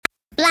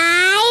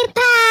Fly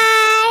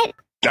Pod.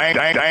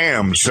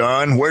 Damn,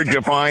 son, where'd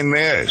you find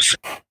this?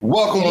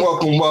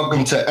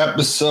 Welcome to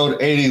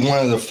episode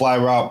 81 of the Fly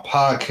Route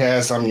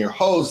Podcast. I'm your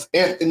host,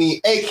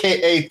 Anthony,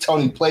 a.k.a.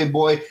 Tony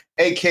Playboy,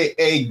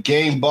 a.k.a.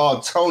 Game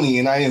Ball Tony,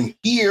 and I am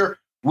here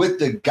with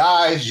the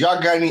guys.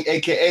 Y'all got any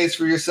AKAs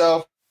for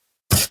yourself?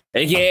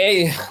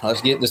 AKA,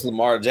 let's get this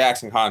Lamar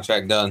Jackson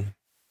contract done.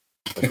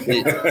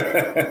 Hey,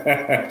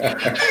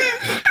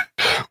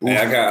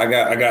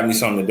 I got me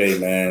something today,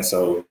 man.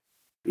 So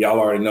y'all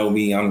already know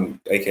me. I'm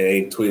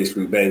AKA Tweety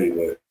Street Baby,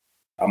 but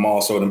I'm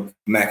also the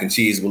mac and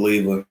cheese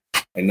believer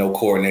and no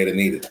coordinator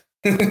needed.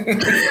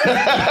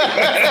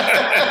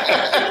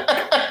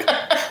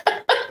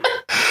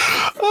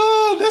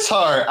 Oh, that's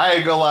hard. I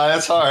ain't gonna lie,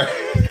 that's hard.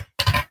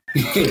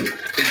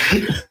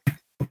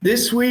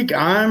 This week,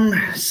 I'm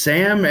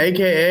Sam,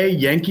 a.k.a.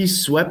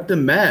 Yankees swept the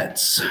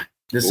Mets.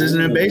 This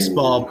isn't a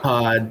baseball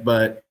pod,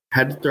 but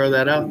had to throw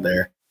that out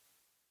there.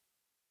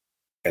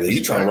 And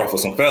you trying to ruffle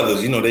some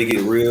feathers. You know they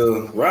get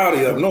real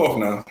rowdy up north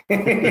now.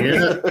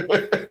 Yeah.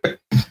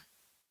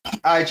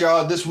 All right,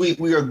 y'all. This week,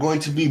 we are going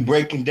to be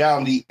breaking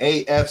down the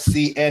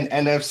AFC and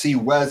NFC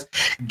West,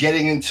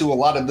 getting into a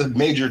lot of the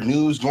major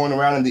news going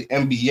around in the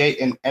NBA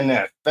and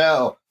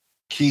NFL.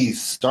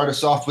 Keys, start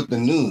us off with the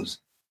news.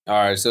 All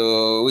right,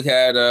 so we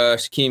had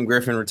Shaquem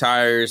Griffin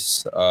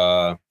retires.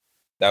 That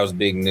was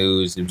big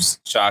news. It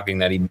was shocking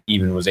that he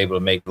even was able to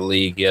make the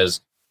league. He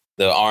has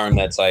the arm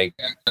that's like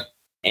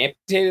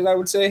amputated, I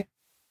would say.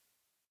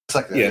 It's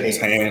like his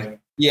hand.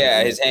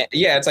 Yeah, his hand.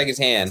 Yeah, it's like his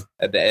hand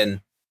at the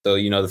end. So,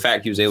 you know, the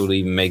fact he was able to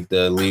even make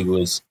the league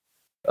was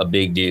a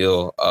big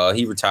deal.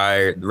 He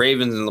retired. The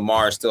Ravens and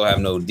Lamar still have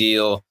no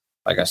deal,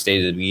 like I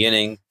stated at the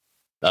beginning.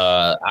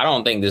 I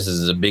don't think this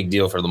is a big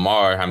deal for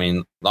Lamar. I mean,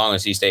 as long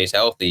as he stays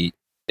healthy,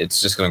 it's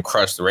just going to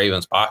crush the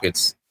Ravens'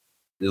 pockets.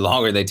 The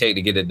longer they take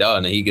to get it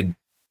done, he could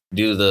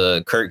do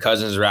the Kirk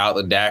Cousins route,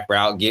 the Dak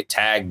route, get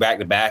tagged back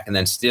to back, and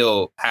then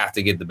still have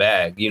to get the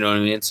bag. You know what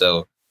I mean?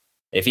 So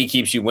if he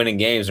keeps you winning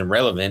games and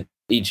relevant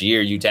each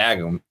year, you tag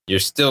him, you're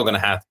still going to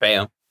have to pay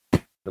him.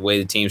 The way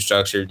the team's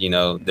structured, you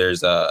know,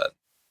 there's you're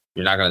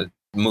not going to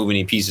move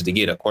any pieces to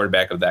get a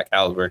quarterback of that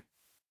caliber.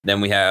 Then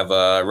we have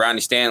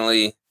Ronnie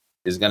Stanley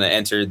is going to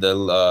enter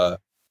the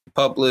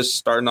PUP list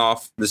starting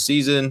off the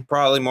season,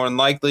 probably more than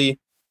likely,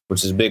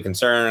 which is a big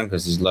concern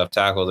because he's left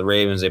tackle of the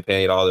Ravens. They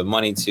paid all the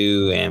money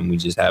to, and we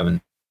just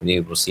haven't been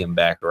able to see him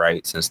back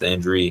right since the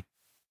injury.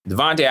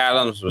 Devontae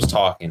Adams was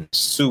talking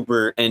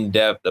super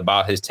in-depth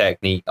about his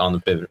technique on the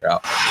pivot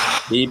route.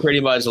 He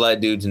pretty much let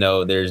dudes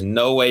know there's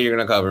no way you're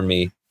going to cover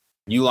me.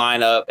 You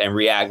line up and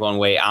react one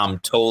way, I'm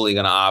totally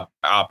going to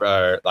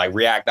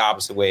react the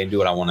opposite way and do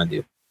what I want to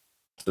do.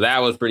 So that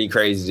was pretty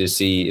crazy to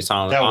see.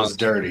 That was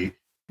dirty.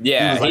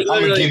 Yeah. He was like,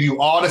 I'm going to give you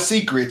all the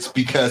secrets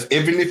because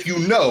even if you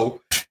know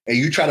and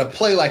you try to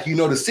play like you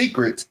know the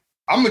secrets,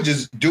 I'm going to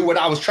just do what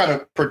I was trying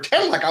to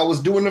pretend like I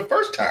was doing the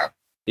first time.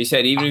 He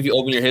said even if you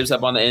open your hips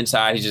up on the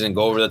inside, he doesn't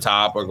go over the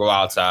top or go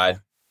outside.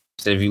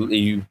 He said if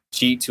you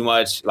cheat too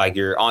much, like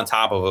you're on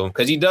top of him.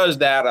 Because he does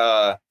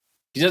that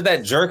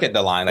jerk at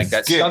the line, like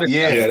that skip,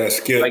 that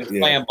skip, like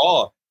playing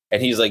ball.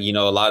 And he's like, you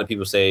know, a lot of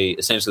people say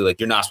essentially like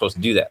you're not supposed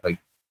to do that. Like,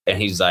 and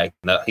he's like,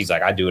 no,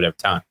 I do it every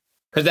time.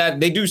 Because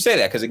that they do say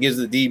that because it gives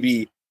the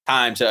DB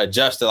time to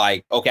adjust to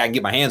like, okay, I can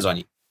get my hands on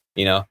you,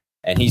 you know.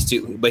 And he's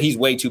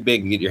way too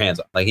big to get your hands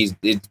on. Like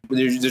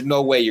there's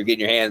no way you're getting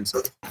your hands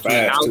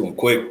fast too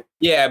quick.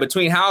 Yeah,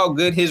 between how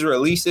good his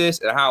release is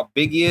and how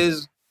big he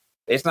is,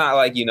 it's not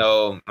like, you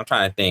know, I'm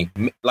trying to think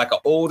like an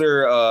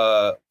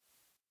older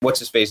what's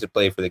his face that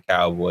played for the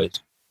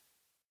Cowboys?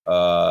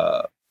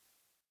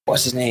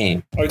 What's his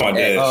name?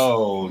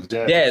 Dez.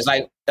 Dez,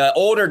 like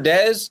older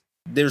Dez.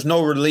 There's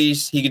no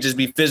release. He could just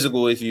be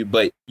physical with you,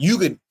 but you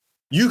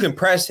can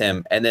press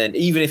him, and then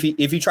even if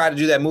he tried to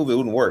do that move, it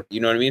wouldn't work.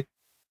 You know what I mean?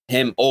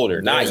 Him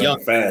older, not young,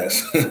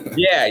 fast.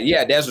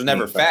 yeah. Dez was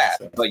never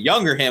fast, but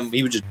younger him,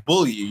 he would just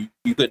bully you.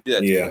 You couldn't do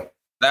that. Yeah,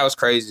 that was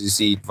crazy to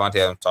see Devontae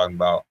Adams talking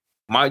about.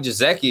 Mike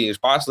Gesicki is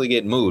possibly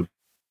getting moved,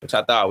 which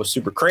I thought was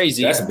super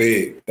crazy. That's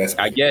big.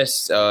 I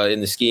guess in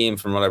the scheme,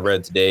 from what I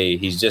read today,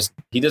 he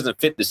doesn't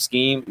fit the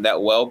scheme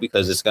that well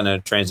because it's going to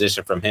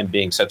transition from him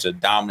being such a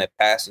dominant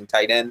passing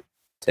tight end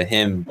to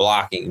him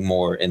blocking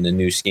more in the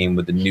new scheme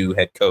with the new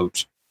head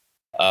coach.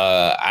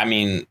 I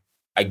mean,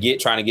 I get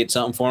trying to get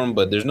something for him,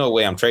 but there's no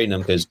way I'm trading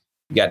him because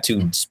you got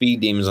two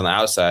speed demons on the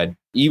outside.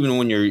 Even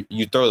when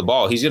you throw the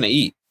ball, he's going to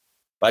eat.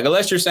 Like,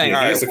 unless you're saying,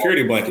 all right,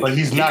 security blanket. But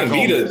he's not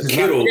going to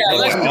Kittle.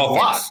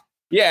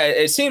 Yeah,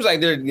 it seems like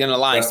they're going to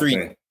line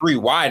three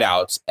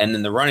wideouts, and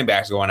then the running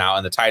back's going out,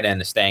 and the tight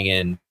end is staying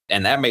in,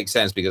 and that makes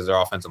sense because their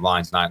offensive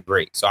line's not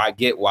great. So I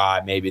get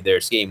why maybe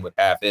their scheme would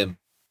have him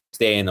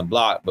stay in the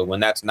block, but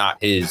when that's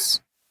not his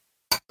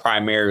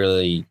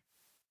primarily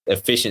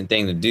efficient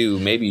thing to do,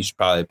 maybe you should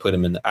probably put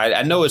him in.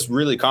 I know it's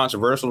really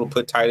controversial to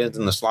put tight ends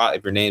in the slot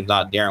if your name's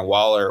not Darren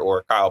Waller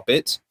or Kyle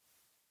Pitts,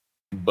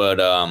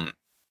 but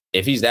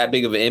if he's that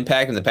big of an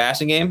impact in the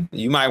passing game,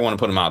 you might want to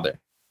put him out there.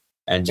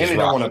 And they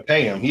don't want to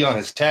pay him. He on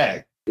his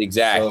tag.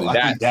 Exactly. So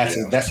I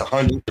think that's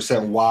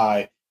 100%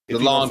 why. The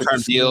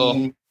long-term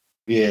deal.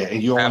 Yeah,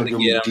 and you don't Have want to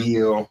to give him a get him.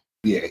 deal.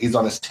 Yeah, he's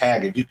on his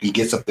tag. If you can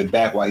get something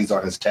back while he's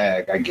on his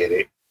tag, I get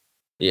it.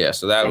 Yeah,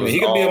 so that I mean, was he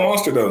could be a all-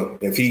 monster though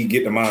if he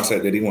get the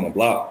mindset that he want to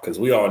block, because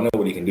we all know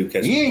what he can do.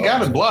 Catching He ain't the ball.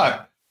 got to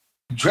block.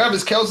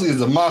 Travis Kelce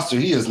is a monster.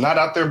 He is not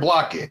out there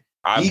blocking.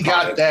 I He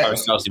got that.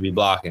 Travis Kelce be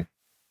blocking.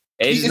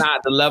 He It's is-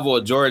 not the level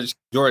of George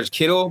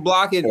Kittle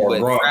blocking, Or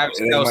but Gronk. Travis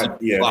It ain't Kelce like,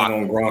 yeah, block.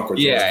 ain't on Gronk or George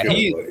Yeah,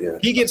 Kittle, but yeah.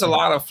 He gets a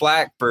lot of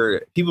flack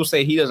for people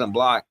say he doesn't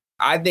block.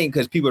 I think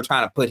because people are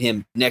trying to put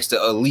him next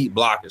to elite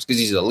blockers because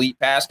he's an elite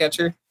pass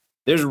catcher.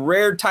 There's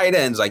rare tight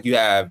ends like you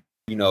have,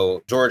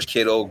 George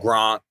Kittle,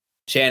 Gronk,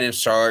 Shannon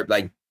Sharp.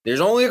 Like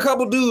there's only a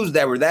couple dudes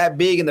that were that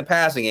big in the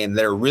passing game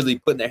that are really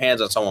putting their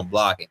hands on someone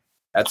blocking.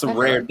 That's a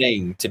rare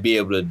thing to be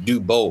able to do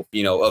both.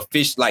 A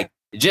fish like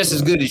just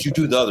as good as you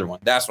do the other one.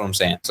 That's what I'm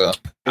saying. So I Is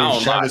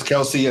don't Travis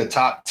Kelce a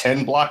top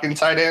 10 blocking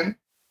tight end?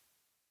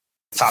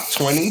 Top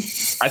 20?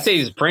 I'd say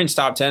he's Prince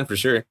top 10 for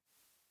sure.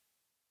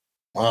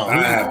 Wow.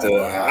 I have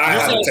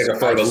to take a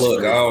further look.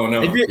 I don't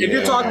know. If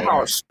you're talking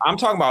about, I'm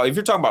talking about if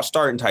you're talking about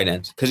starting tight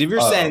ends, because if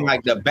you're saying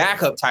like the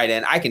backup tight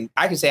end, I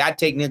can say I'd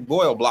take Nick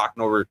Boyle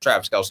blocking over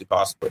Travis Kelce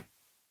possibly.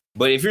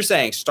 But if you're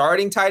saying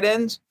starting tight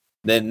ends,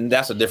 then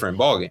that's a different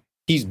ballgame.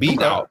 He's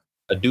beating out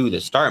a dude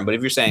that's starting. But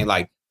if you're saying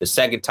like the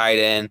second tight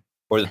end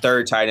or the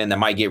third tight end that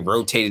might get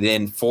rotated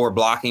in for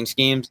blocking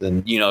schemes,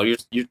 then you're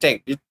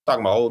talking about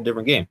a whole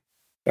different game.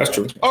 That's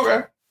true.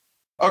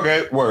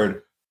 Okay.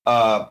 Word.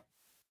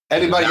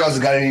 Anybody else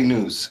got any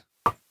news?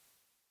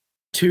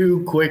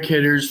 2 quick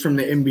hitters from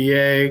the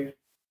NBA.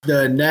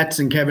 The Nets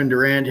and Kevin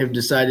Durant have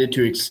decided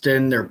to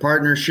extend their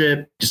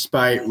partnership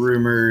despite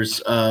rumors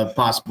of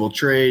possible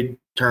trade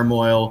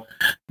turmoil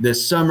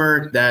this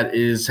summer. That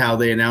is how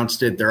they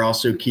announced it. They're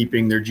also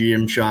keeping their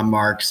GM Sean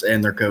Marks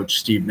and their coach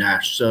Steve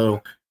Nash.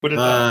 So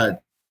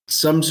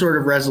some sort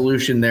of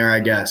resolution there, I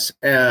guess.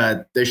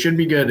 They should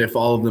be good if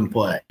all of them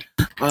play.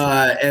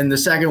 And the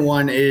second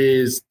one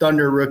is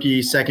Thunder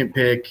rookie second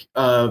pick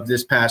of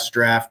this past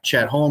draft,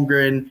 Chet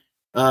Holmgren,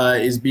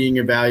 is being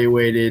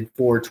evaluated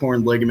for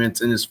torn ligaments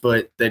in his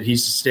foot that he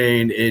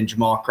sustained in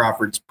Jamal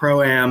Crawford's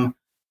pro-am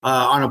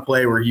on a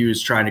play where he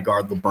was trying to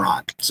guard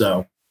LeBron.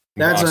 So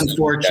that's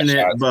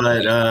unfortunate,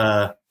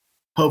 but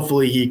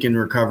hopefully he can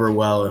recover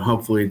well, and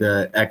hopefully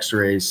the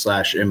x-rays /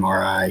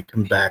 MRI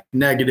come back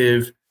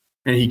negative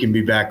and he can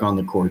be back on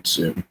the court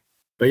soon.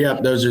 But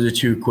yep, those are the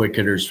 2 quick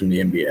hitters from the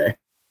NBA.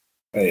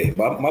 Hey,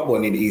 my boy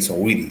need to eat some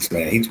Wheaties,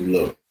 man. He's too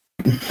little.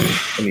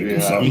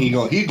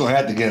 He's gonna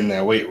have to get in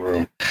that weight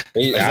room.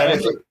 I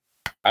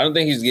don't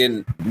think he's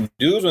getting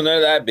dudes when they're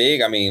that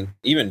big. I mean,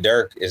 even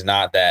Dirk is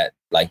not that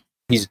like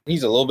he's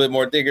a little bit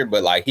more thicker,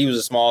 but like he was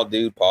a small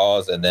dude.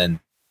 Pause, and then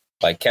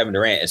like Kevin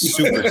Durant is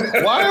super.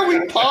 Why are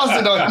we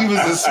pausing on he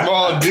was a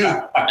small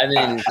dude? And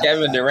then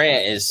Kevin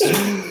Durant is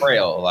super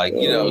frail, like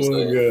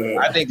So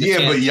I think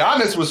but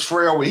Giannis was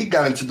frail when he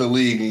got into the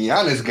league, and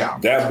Giannis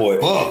got that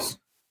boy buff.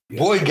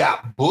 Boy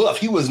got buff.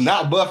 He was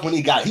not buff when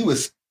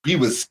he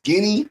was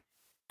skinny.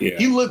 Yeah.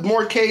 He looked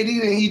more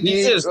KD than he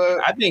did.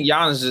 I think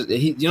Giannis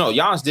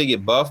Giannis did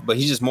get buff, but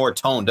he's just more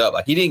toned up.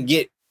 Like he didn't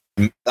get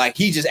like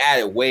he just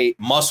added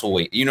muscle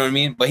weight. You know what I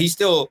mean? But he's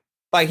still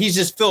like he's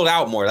just filled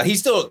out more. Like he's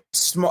still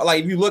small.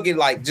 Like if you look at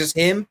like just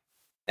him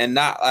and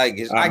not like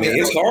I mean,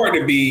 it's hard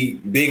to be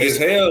big as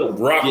hell,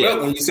 rocked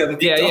up when you're 7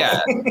 feet tall.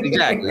 Yeah,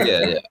 exactly.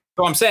 Yeah.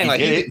 So I'm saying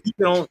like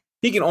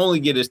he can only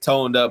get as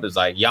toned up as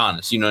like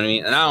Giannis. You know what I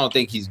mean? And I don't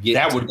think he's getting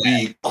that would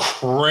be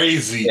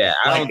crazy. Yeah,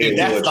 I don't think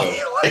that's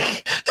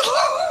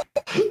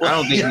I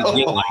don't think he's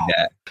getting like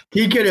that.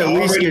 He could at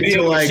least get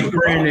to like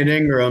Brandon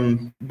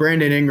Ingram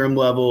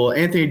level.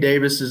 Anthony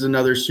Davis is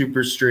another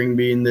super string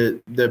bean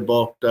that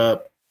bulked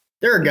up.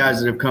 There are guys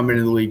that have come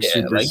into the league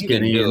super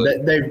skinny,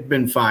 and they've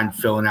been fine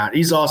filling out.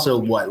 He's also,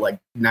 like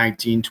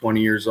 19,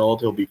 20 years old.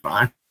 He'll be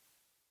fine.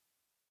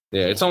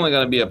 Yeah, it's only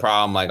going to be a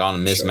problem like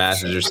on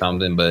mismatches or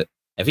something. But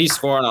if he's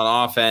scoring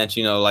on offense,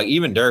 like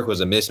even Dirk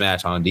was a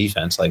mismatch on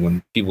defense. Like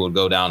when people would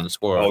go down and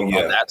score on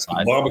that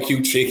side.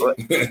 Barbecue chicken.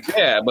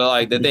 Yeah, but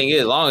like the thing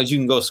is, as long as you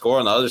can go score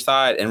on the other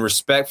side and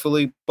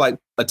respectfully like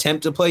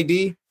attempt to play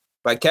D,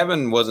 like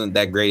Kevin wasn't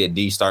that great at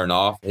D starting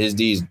off. His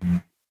D's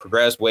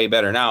progressed way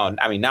better now.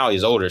 I mean, now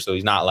he's older, so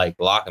he's not like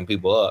locking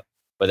people up.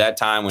 But that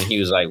time when he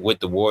was like with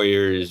the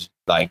Warriors,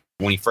 like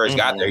when he first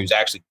got there, he was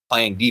actually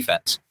playing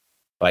defense.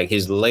 Like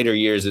his later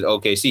years at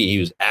OKC, he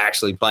was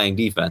actually playing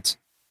defense.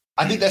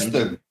 I think that's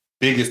the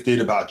biggest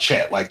thing about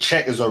Chet. Like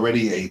Chet is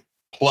already a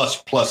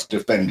plus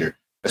defender,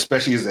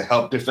 especially as a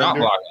help defender. Not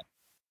blocking.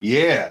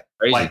 Yeah.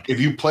 Crazy. Like if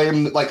you play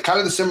him like kind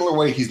of the similar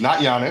way, he's not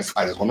Giannis.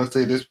 I just want to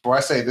say this before I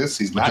say this.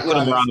 He's not Giannis. Put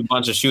him around a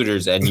bunch of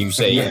shooters and you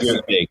say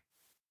you're big.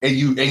 And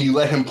you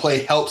let him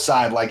play help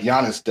side like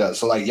Giannis does.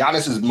 So like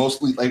Giannis is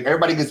mostly like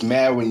everybody gets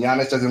mad when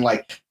Giannis doesn't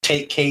like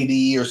take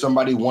KD or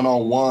somebody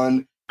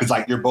one-on-one because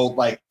like you're both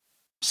like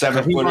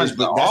 7-footers,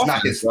 but that's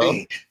not his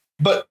thing.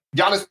 But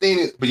Giannis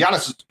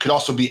could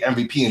also be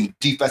MVP and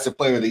Defensive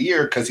Player of the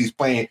Year because he's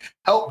playing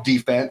help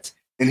defense.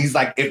 And he's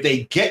like, if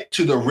they get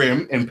to the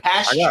rim and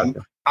pass you,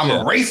 I'm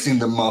erasing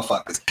the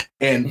motherfuckers.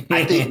 And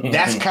I think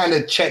that's kind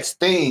of Chet's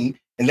thing.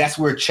 And that's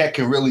where Chet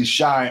can really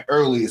shine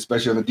early,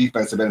 especially on the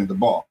defensive end of the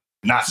ball.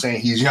 Not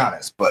saying he's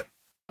Giannis, but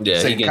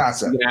same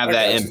concept. He can have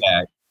that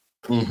impact.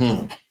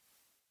 Mm-hmm.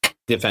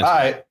 Defensive.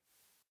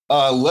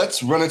 All right.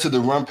 Let's run into the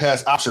run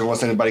pass option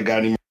unless anybody got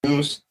any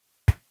news.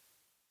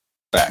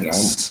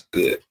 Facts.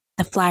 Good.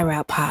 The Fly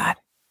Route Pod.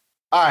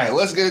 All right,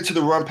 let's get into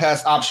the run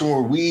pass option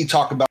where we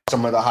talk about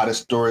some of the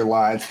hottest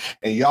storylines,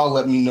 and y'all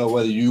let me know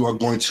whether you are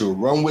going to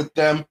run with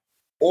them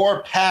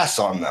or pass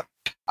on them.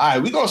 All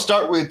right, we're going to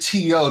start with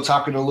T.O.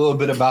 talking a little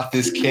bit about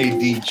this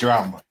KD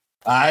drama.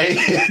 All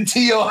right,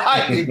 T.O.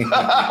 hype.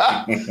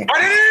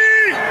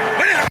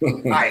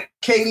 All right,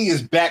 KD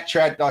is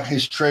backtracked on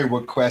his trade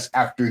request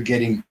after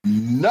getting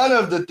none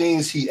of the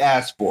things he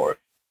asked for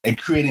and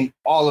creating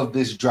all of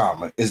this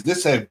drama. Is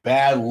this a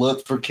bad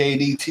look for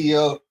KD,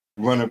 T.O.,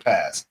 run or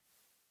pass?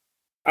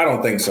 I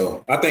don't think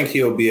so. I think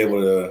he'll be able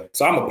to.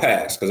 So I'm a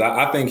pass because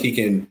I think he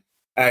can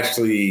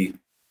actually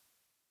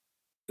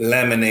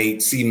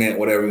laminate, cement,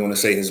 whatever you want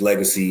to say, his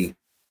legacy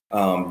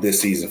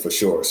this season for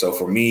sure. So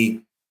for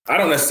me, I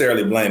don't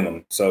necessarily blame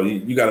him. So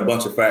you got a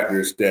bunch of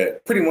factors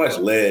that pretty much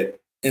led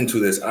into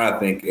this, I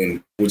think,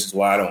 and which is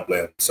why I don't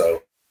blame him.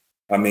 So,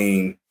 I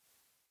mean,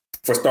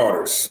 for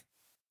starters,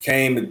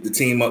 came the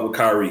team up with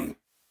Kyrie.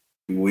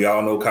 We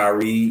all know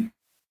Kyrie.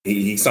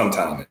 He's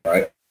sometime,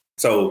 right?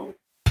 So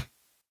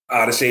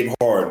out of shape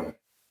Harden.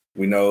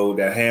 We know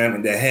that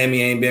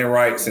hammy ain't been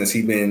right since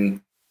he been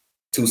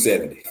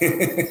 270.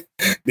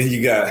 Then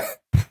you got,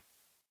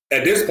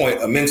 at this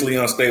point, a mentally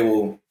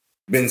unstable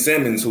Ben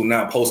Simmons who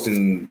not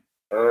posting,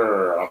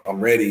 I'm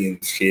ready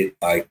and shit.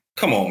 Like,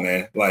 come on,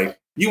 man. Like,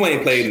 you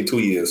ain't played in 2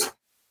 years.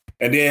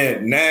 And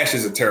then Nash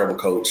is a terrible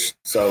coach.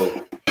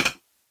 So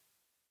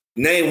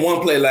name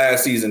one play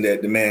last season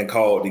that the man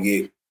called to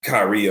get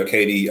Kyrie or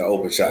KD an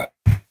open shot.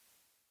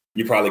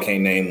 You probably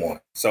can't name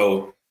one.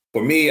 So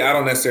for me, I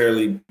don't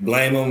necessarily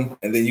blame him.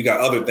 And then you got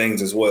other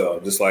things as well,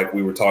 just like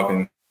we were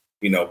talking,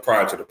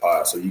 prior to the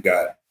pod. So you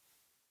got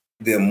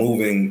them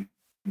moving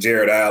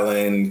Jared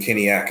Allen,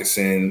 Kenny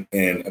Atkinson,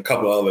 and a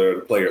couple of other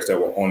players that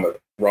were on the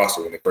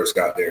roster when they first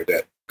got there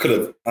that could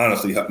have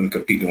honestly helped them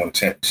compete to win the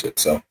championship.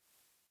 So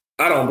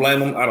I don't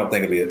blame him. I don't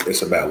think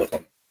it's a bad look on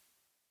him.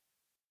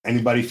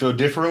 Anybody feel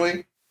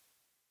differently?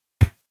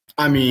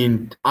 I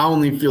mean, I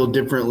only feel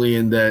differently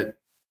in that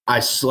I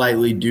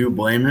slightly do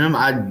blame him.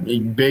 I'm a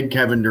big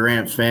Kevin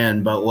Durant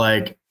fan, but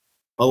like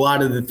a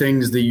lot of the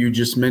things that you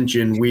just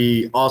mentioned,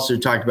 we also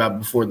talked about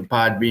before the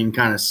pod being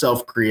kind of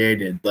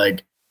self-created.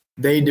 Like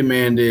they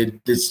demanded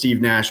that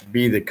Steve Nash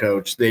be the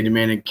coach. They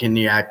demanded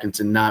Kenny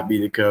Atkinson not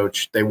be the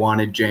coach. They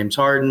wanted James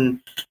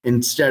Harden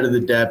instead of the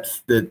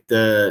depth that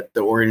the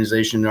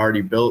organization had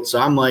already built. So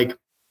I'm like,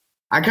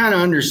 I kind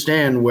of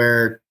understand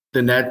where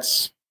the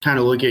Nets kind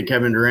of look at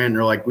Kevin Durant and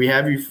are like, we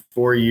have you for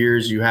 4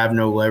 years. You have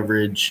no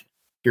leverage.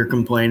 You're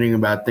complaining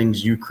about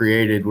things you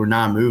created. We're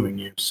not moving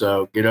you.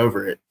 So get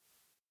over it.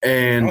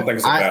 And I don't think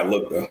it's a bad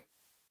look, though.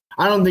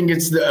 I don't think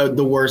it's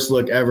the worst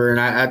look ever. And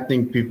I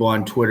think people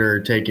on Twitter are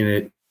taking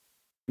it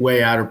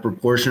way out of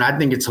proportion. I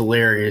think it's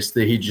hilarious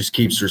that he just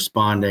keeps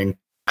responding.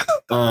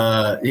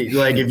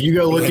 Like if you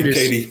go look at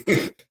his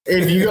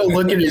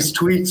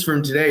tweets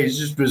from today, he's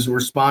just was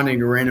responding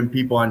to random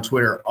people on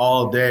Twitter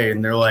all day,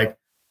 and they're like,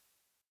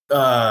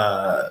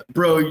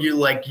 bro,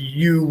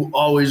 you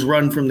always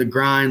run from the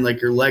grind,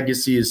 like your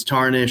legacy is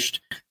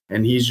tarnished.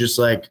 And he's just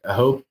like, I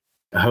hope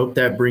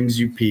that brings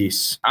you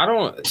peace. I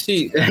don't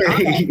see.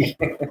 I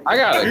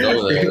gotta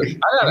go there.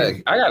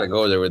 I gotta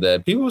go there with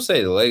that. People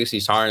say the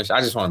legacy's tarnished.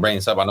 I just want to bring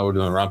this up. I know we're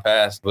doing run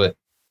past, but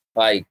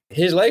like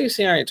his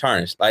legacy ain't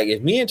tarnished. Like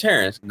if me and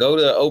Terrence go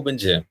to the open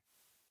gym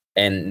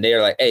and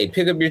they're like, "Hey,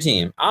 pick up your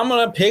team," I'm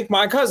gonna pick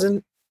my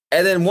cousin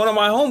and then one of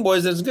my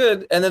homeboys that's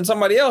good, and then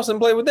somebody else and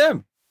play with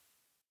them.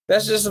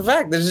 That's just a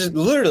fact. That's just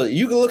literally.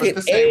 You can look at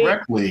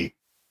directly.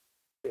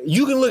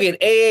 You can look at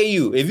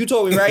AAU. If you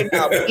told me right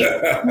now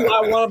who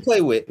I want to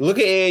play with, look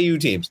at AAU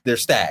teams. They're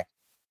stacked.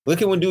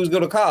 Look at when dudes go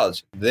to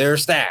college. They're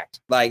stacked.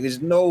 Like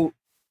there's no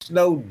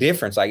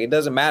difference. Like it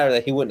doesn't matter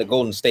that he went to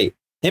Golden State.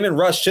 Him and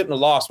Russ shouldn't have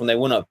lost when they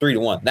went up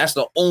 3-1. That's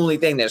the only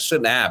thing that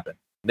shouldn't have happened.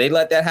 They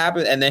let that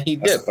happen, and then he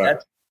dipped.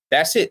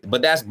 That's it.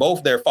 But that's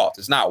both their faults.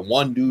 It's not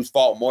one dude's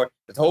fault more.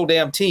 It's the whole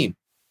damn team.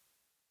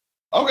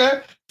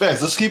 Okay,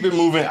 thanks. Let's keep it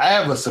moving. I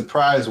have a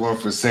surprise one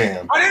for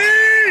Sam.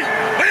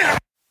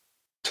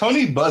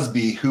 Tony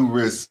Busby, who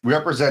was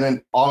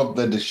representing all of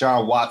the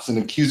Deshaun Watson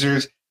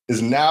accusers,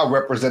 is now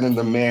representing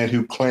the man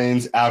who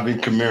claims Alvin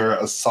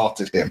Kamara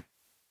assaulted him.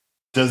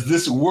 Does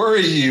this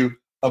worry you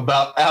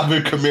about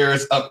Alvin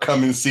Kamara's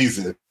upcoming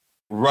season?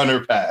 Run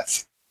or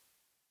pass?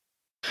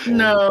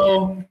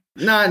 No,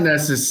 not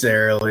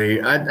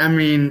necessarily. I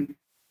mean,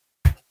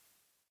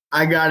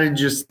 I got to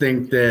just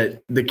think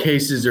that the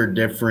cases are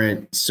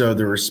different, so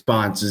the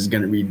response is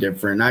going to be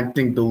different. I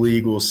think the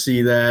league will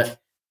see that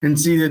and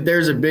see that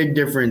there's a big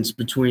difference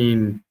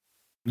between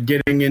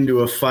getting into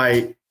a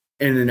fight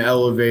in an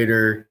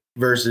elevator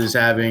versus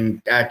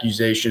having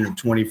accusation of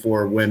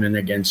 24 women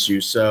against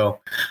you. So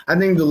I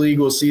think the league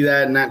will see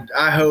that, and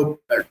I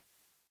hope,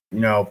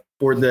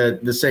 for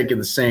the sake of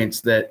the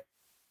Saints, that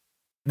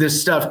this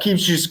stuff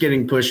keeps just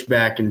getting pushed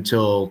back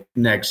until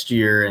next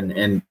year,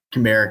 and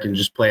Kamara can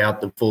just play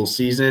out the full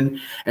season.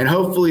 And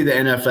hopefully the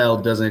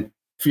NFL doesn't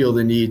feel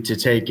the need to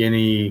take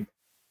any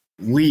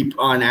leap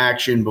on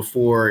action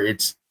before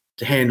it's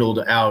handled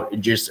out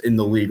just in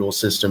the legal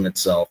system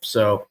itself.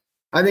 So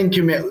I think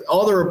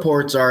all the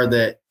reports are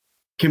that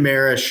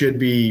Kamara should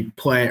be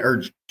playing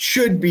or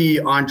should be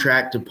on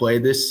track to play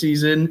this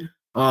season,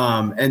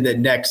 and that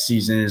next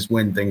season is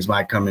when things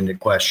might come into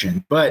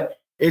question. But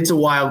it's a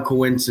wild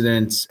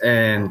coincidence,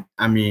 and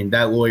I mean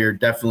that lawyer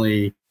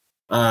definitely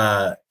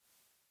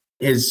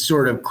is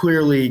sort of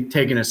clearly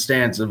taken a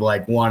stance of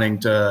like wanting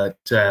to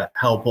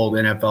help hold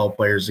NFL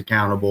players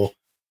accountable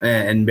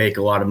and make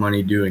a lot of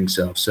money doing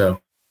so. So,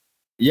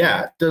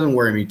 yeah, it doesn't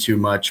worry me too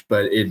much,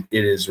 but it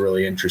is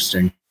really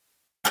interesting.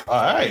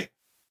 All right.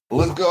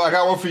 Let's go. I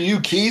got one for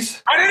you,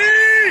 Keith.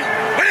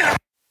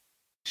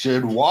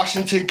 Should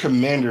Washington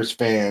Commanders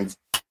fans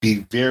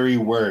be very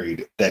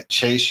worried that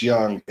Chase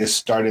Young is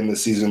starting the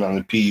season on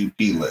the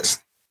PUP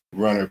list?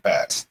 Run or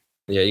pass?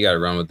 Yeah, you got to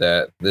run with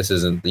that. This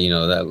isn't,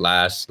 that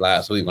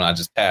last week when I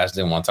just passed,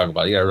 didn't want to talk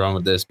about it. You got to run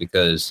with this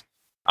because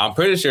I'm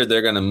pretty sure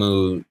they're going to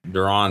move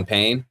Daron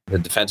Payne, the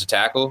defensive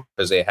tackle,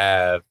 because they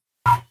have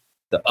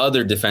the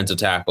other defensive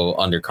tackle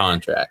under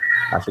contract.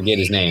 I forget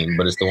his name,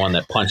 but it's the one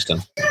that punched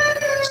him.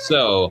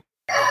 So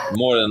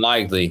more than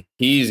likely,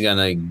 he's going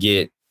to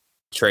get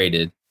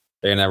traded.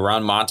 They're going to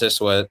run Montez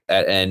Sweat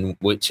at end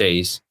with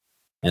Chase,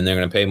 and they're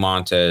going to pay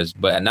Montez.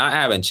 But not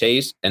having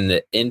Chase and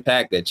the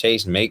impact that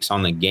Chase makes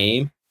on the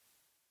game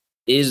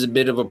is a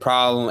bit of a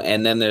problem.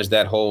 And then there's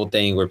that whole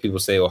thing where people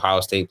say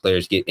Ohio State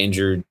players get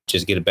injured,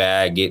 just get a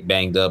bag, get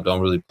banged up,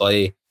 don't really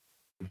play.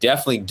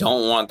 Definitely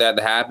don't want that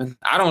to happen.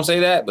 I don't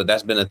say that, but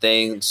that's been a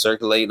thing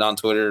circulating on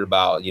Twitter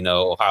about,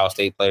 Ohio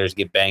State players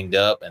get banged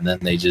up and then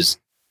they just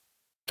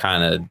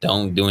kind of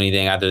don't do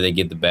anything after they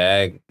get the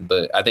bag.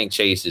 But I think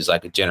Chase is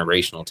like a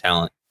generational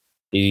talent.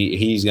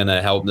 He's going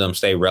to help them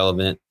stay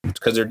relevant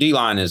because their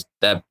D-line is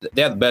that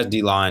they have the best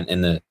D-line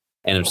in the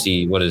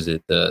NFC. What is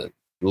it? The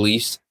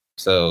least.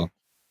 So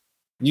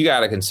you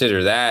got to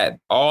consider that.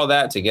 All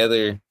that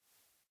together,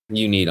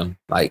 you need him.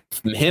 Like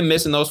him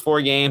missing those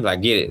 4 games, I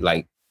get it.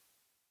 Like,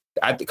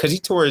 because he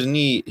tore his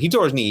knee. He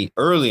tore his knee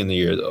early in the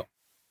year, though.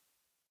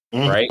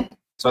 Right.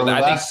 So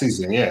last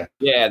season, yeah.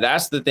 Yeah,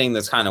 that's the thing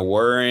that's kind of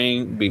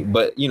worrying.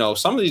 But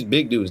some of these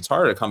big dudes, it's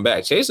harder to come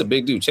back. Chase a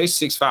big dude. Chase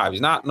 6'5". He's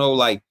not no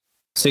like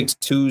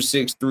 6'2",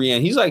 6'3",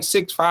 and he's like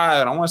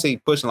 6'5". And I want to say he's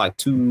pushing like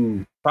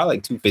probably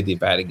like 250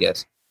 if I had to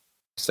guess.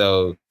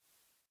 So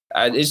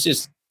it's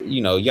just.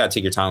 You got to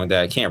take your time with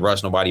that. Can't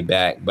rush nobody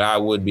back, but I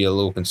would be a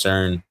little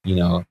concerned,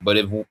 But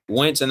if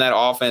Wentz and that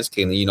offense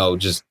can,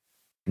 just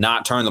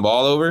not turn the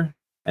ball over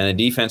and the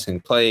defense can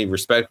play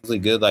respectfully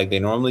good like they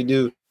normally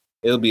do,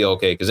 it'll be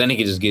okay because then he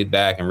can just get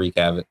back and wreak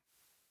havoc.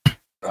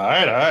 All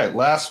right.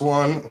 Last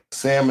one.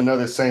 Sam,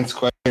 another Saints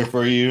question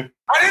for you.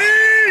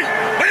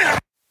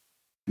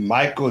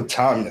 Michael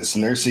Thomas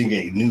nursing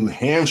a new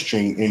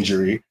hamstring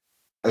injury.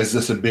 Is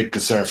this a big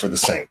concern for the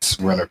Saints?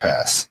 Run or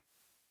pass?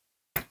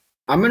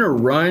 I'm going to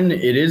run.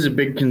 It is a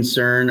big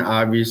concern,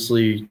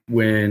 obviously,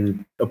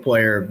 when a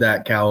player of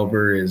that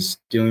caliber is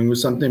dealing with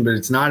something, but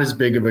it's not as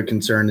big of a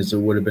concern as it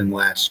would have been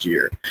last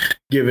year,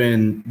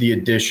 given the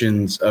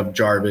additions of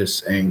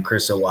Jarvis and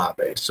Chris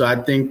Olave. So I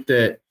think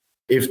that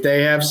if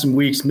they have some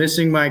weeks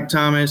missing Mike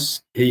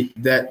Thomas,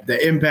 that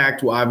the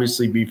impact will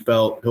obviously be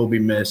felt. He'll be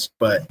missed,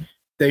 but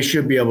they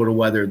should be able to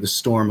weather the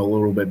storm a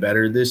little bit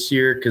better this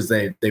year because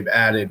they've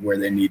added where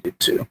they needed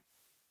to.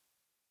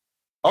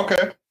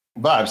 Okay.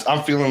 Vibes,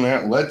 I'm feeling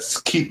that.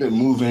 Let's keep it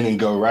moving and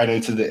go right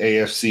into the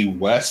AFC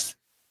West.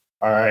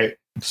 All right.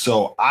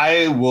 So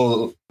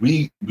we're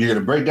going to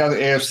break down the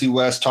AFC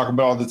West, talk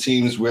about all the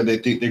teams where they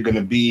think they're going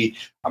to be.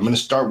 I'm going to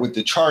start with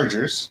the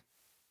Chargers.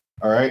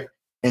 All right.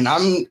 And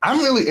I'm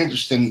really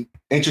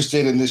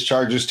interested in this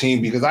Chargers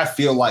team because I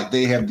feel like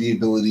they have the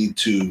ability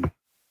to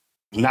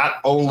not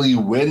only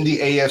win the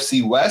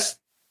AFC West,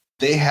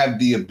 they have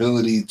the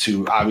ability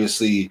to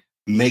obviously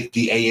make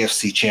the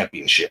AFC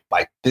Championship.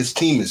 Like this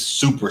team is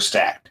super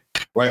stacked,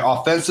 right?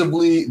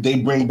 Offensively, they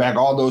bring back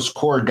all those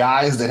core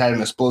guys that had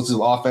an explosive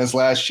offense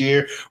last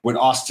year with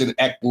Austin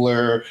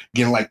Eckler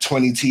getting like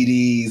 20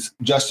 TDs,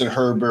 Justin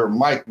Herbert,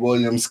 Mike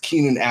Williams,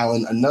 Keenan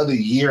Allen, another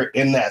year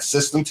in that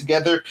system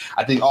together.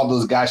 I think all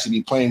those guys should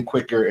be playing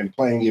quicker and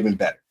playing even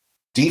better.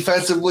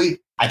 Defensively,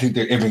 I think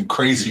they're even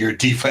crazier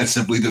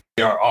defensively than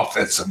they are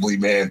offensively,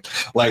 man.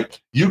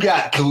 Like, you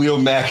got Khalil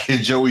Mack and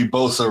Joey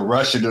Bosa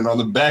rushing, and on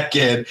the back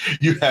end,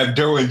 you have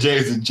Derwin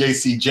James and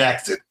J.C.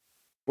 Jackson.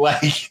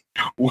 Like,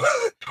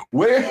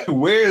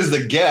 where is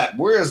the gap?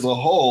 Where is the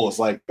hole? It's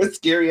like, it's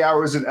scary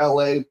hours in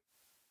L.A.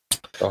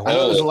 The I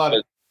know there's a lot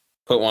of...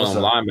 Put one of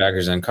the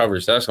linebackers in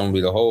coverage. That's going to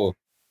be the hole.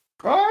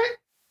 All right.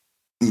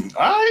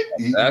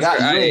 You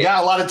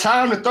got a lot of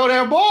time to throw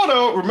that ball,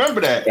 though. Remember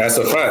that. That's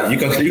a fact. You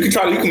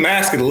can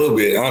mask it a little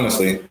bit,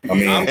 honestly. I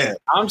mean,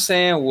 I'm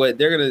saying what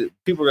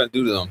people are gonna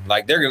do to them.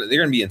 Like they're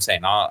gonna be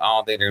insane. I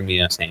don't think they're gonna be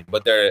insane,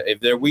 but if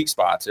they're weak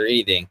spots or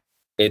anything,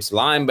 it's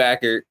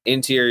linebacker,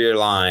 interior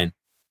line,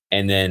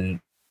 and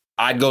then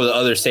I'd go the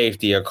other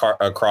safety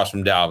across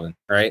from Dalvin,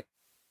 right?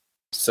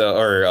 So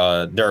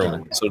or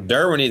Derwin. So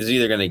Derwin is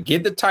either going to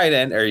get the tight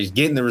end or he's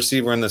getting the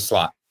receiver in the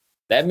slot.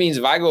 That means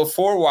if I go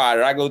 4 wide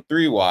or I go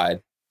 3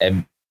 wide, it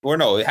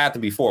have to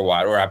be 4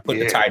 wide, or I put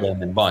the tight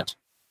end in bunch.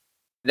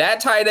 That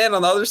tight end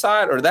on the other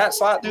side or that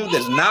slot dude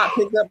that's not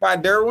picked up by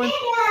Derwin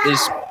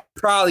is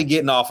probably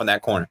getting off in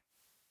that corner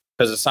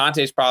because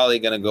Asante's probably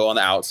going to go on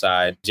the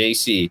outside.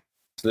 JC.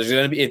 So there's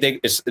going to be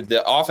if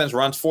the offense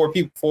runs 4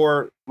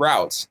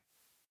 routes,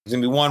 there's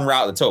going to be 1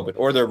 route that's open,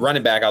 or they're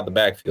running back out the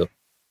backfield.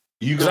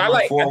 You go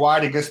 4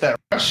 wide against that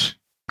rush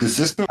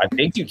consistent? I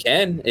think you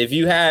can. If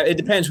you have, it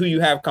depends who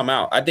you have come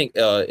out. I think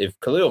if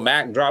Khalil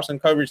Mack drops in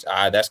coverage,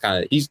 that's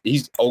kind of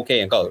he's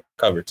okay in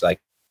coverage,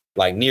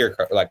 like near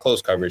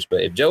close coverage.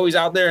 But if Joey's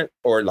out there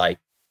or like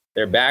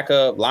their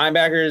backup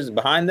linebackers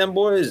behind them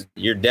boys,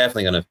 you're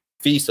definitely gonna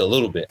feast a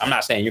little bit. I'm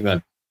not saying you're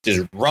gonna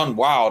just run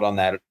wild on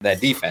that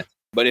defense,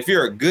 but if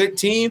you're a good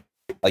team,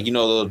 like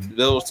those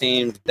Bills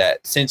teams,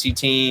 that Cincy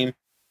team,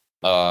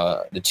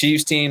 the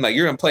Chiefs team, like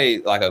you're gonna play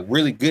like a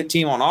really good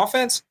team on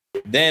offense,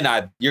 then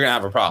you're gonna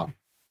have a problem.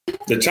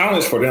 The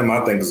challenge for them,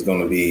 I think, is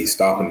going to be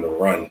stopping the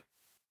run,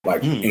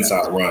 like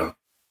inside run.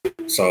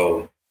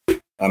 So,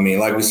 I mean,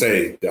 like we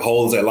say, the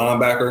holes at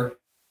linebacker.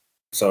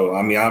 So,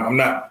 I mean, I'm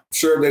not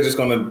sure if they're just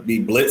going to be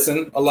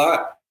blitzing a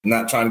lot,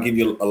 not trying to give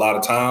you a lot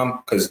of time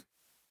because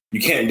you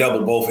can't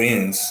double both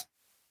ends.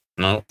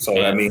 No. So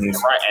that means,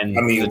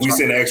 if we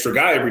send an extra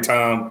guy every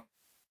time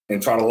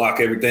and try to lock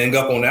everything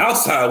up on the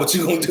outside, what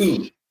you going to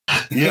do?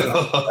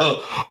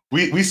 Yeah,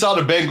 we saw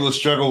the Bengals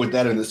struggle with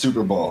that in the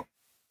Super Bowl.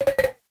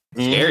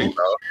 Scary,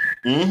 bro.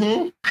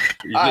 Mm-hmm.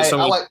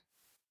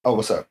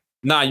 What's up?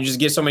 Nah, you just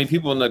get so many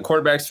people in the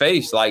quarterback's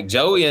face. Like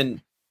Joey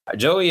and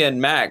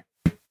Mac,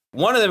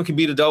 one of them could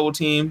be the double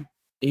team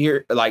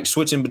here, like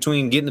switching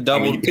between getting the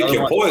double. You pick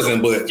your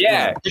poison, but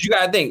because you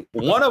gotta think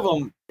one of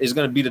them is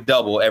gonna be the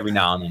double every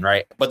now and then,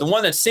 right? But the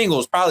one that's single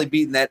is probably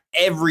beating that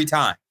every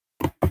time.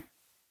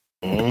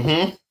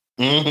 Mm-hmm.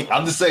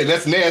 I'm just saying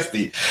that's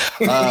nasty.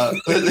 There's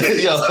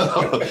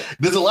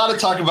a lot of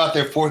talk about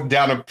their 4th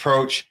down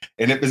approach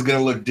and if it's going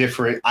to look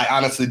different. I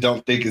honestly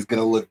don't think it's going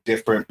to look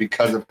different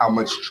because of how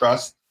much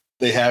trust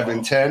they have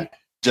in 10.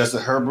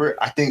 Justin Herbert,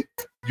 I think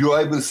you're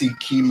able to see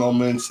key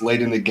moments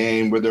late in the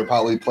game where they'll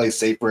probably play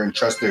safer and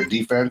trust their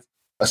defense,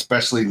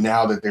 especially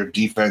now that their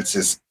defense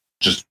is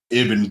just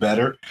even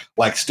better.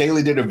 Like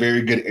Staley did a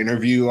very good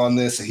interview on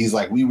this. He's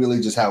like, we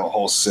really just have a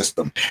whole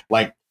system.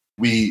 Like,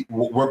 we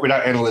work with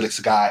our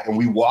analytics guy and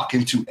we walk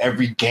into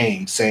every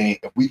game saying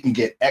if we can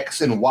get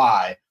X and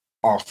Y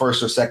on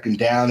 1st or 2nd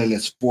down and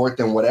it's 4th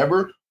and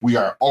whatever, we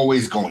are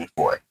always going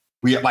for it.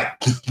 We are like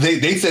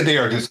they said they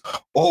are just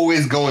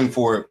always going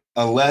for it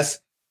unless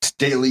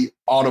Staley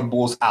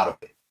audibles out of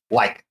it.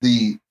 Like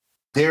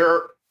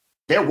they're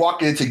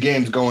walking into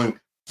games going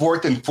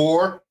 4th and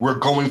 4, we're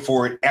going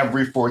for it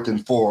every 4th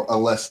and 4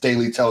 unless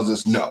Staley tells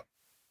us no.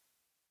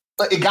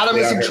 But it got them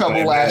in some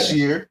trouble last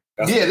year.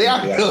 They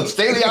are.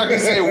 Staley out here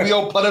saying we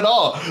don't put it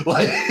all.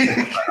 Like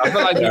I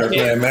feel like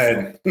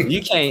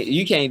you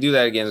can't do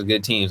that against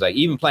good teams. Like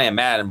even playing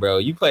Madden, bro.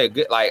 You play a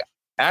good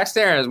ask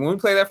Terrence when we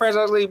play that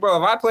franchise league,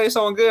 bro. If I play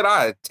someone good,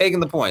 I taking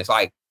the points.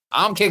 Like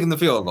I'm kicking the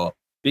field goal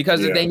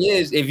because the thing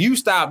is, if you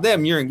stop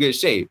them, you're in good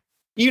shape.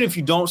 Even if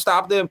you don't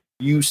stop them,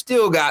 you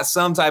still got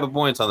some type of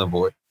points on the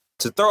board.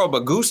 To throw up a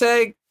goose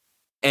egg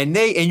and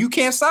you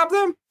can't stop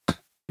them,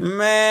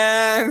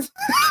 man.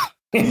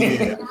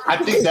 Yeah, I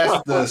think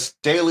that's the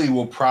Staley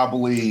will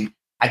probably.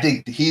 I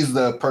think he's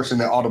the person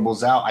that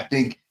audibles out. I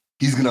think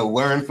he's going to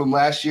learn from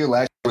last year.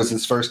 Last year was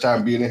his first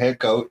time being a head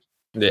coach.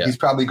 Yeah. He's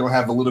probably going to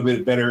have a little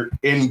bit better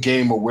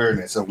in-game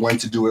awareness of when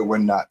to do it,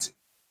 when not to.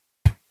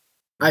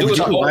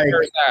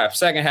 First half,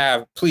 second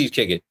half, please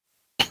kick it.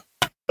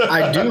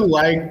 I do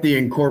like the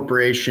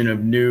incorporation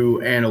of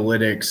new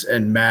analytics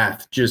and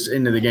math just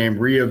into the game,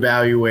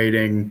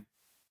 reevaluating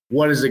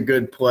what is a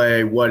good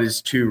play, what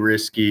is too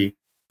risky.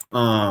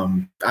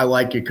 I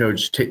like it,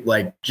 Coach,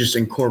 just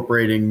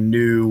incorporating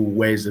new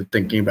ways of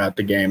thinking about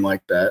the game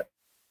like that.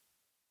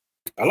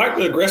 I like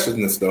the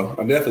aggressiveness, though.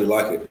 I definitely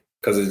like it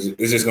because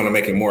it's just going to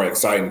make it more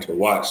exciting to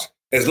watch.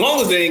 As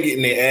long as they ain't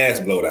getting their ass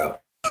blowed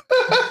out.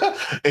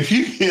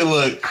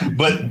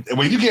 But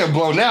when you get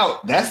blown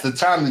out, that's the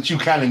time that you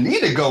kind of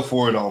need to go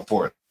for it on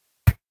 4th.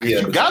 Yeah,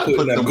 you got to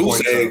put that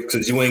goose egg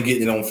because you ain't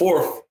getting it on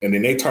 4th, and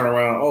then they turn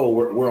around. Oh,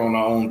 we're on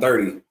our own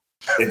 30.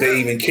 If they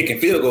even kicking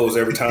field goals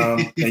every time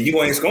and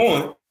you ain't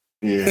scoring.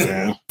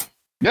 Yeah,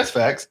 that's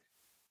facts.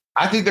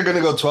 I think they're going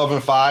to go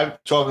 12-5.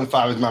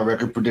 12-5 is my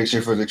record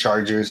prediction for the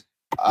Chargers.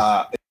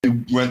 They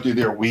went through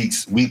their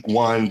weeks. Week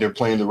 1, they're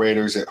playing the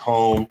Raiders at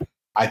home.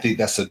 I think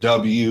that's a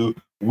W.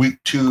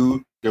 Week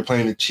 2, they're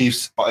playing the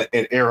Chiefs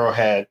at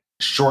Arrowhead.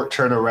 Short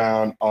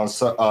turnaround on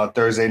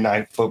Thursday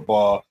Night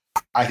Football.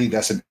 I think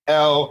that's an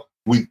L.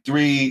 Week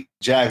 3,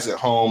 Jags at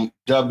home.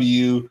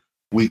 W.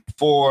 Week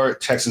 4,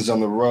 Texans on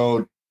the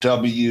road.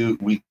 W.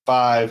 Week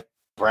 5,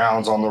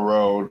 Browns on the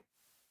road.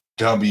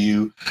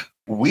 W.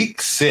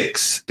 Week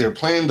 6, they're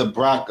playing the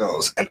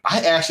Broncos, and I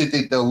actually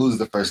think they'll lose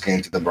the first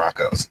game to the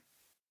Broncos.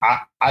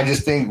 I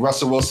just think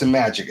Russell Wilson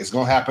magic is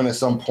going to happen at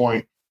some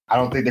point. I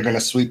don't think they're going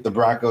to sweep the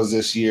Broncos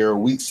this year.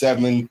 Week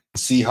 7,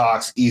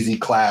 Seahawks, easy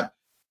clap.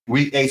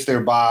 Week 8, they're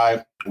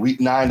bye. Week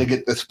 9 to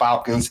get the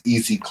Falcons,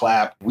 easy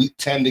clap. Week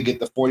 10 to get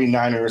the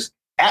 49ers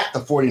at the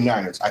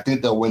 49ers. I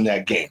think they'll win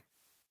that game.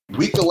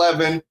 Week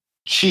 11,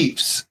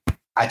 Chiefs.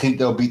 I think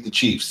they'll beat the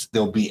Chiefs.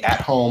 They'll be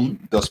at home.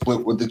 They'll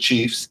split with the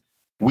Chiefs.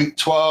 Week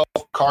 12,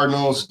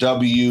 Cardinals,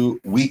 W.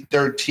 Week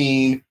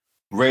 13,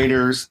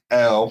 Raiders,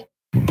 L,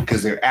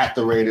 because they're at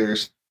the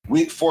Raiders.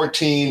 Week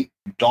 14,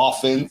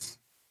 Dolphins.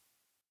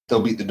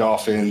 They'll beat the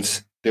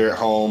Dolphins. They're at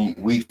home.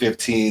 Week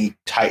 15,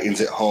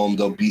 Titans at home.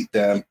 They'll beat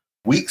them.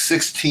 Week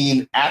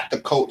 16, at the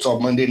Colts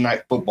on Monday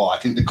Night Football. I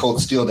think the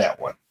Colts steal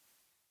that one.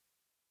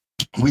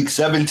 Week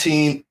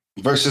 17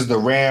 versus the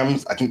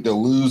Rams. I think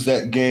they'll lose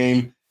that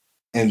game.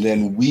 And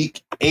then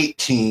week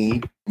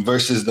 18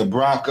 versus the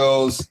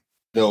Broncos.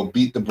 They'll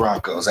beat the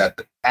Broncos at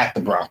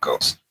the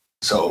Broncos.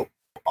 So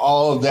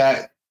all of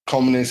that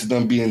culminates in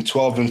them being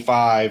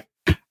 12-5.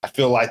 I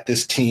feel like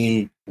this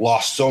team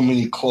lost so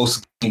many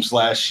close games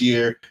last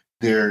year.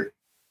 They're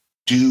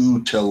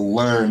due to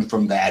learn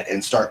from that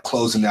and start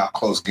closing out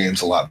close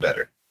games a lot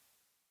better.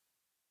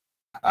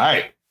 All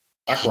right.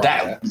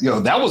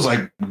 That was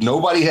like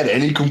nobody had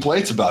any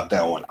complaints about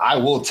that one. I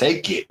will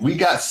take it. We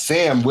got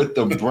Sam with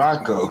the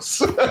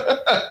Broncos. All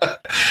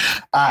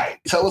right.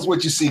 Tell us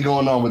what you see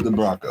going on with the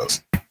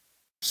Broncos.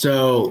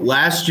 So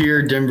last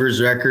year,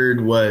 Denver's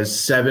record was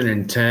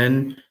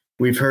 7-10.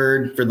 We've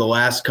heard for the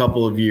last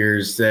couple of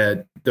years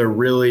that the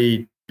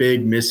really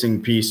big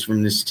missing piece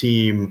from this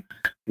team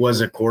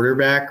was a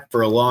quarterback.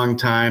 For a long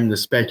time, the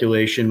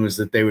speculation was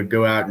that they would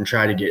go out and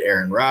try to get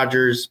Aaron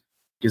Rodgers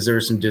because there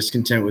was some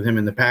discontent with him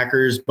in the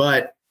Packers.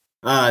 But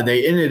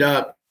they ended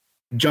up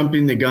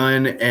jumping the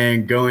gun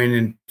and going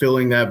and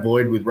filling that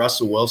void with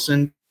Russell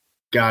Wilson,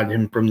 got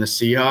him from the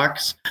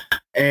Seahawks.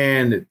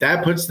 And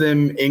that puts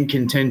them in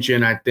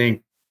contention, I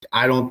think.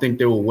 I don't think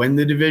they will win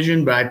the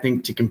division, but I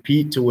think to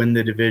compete to win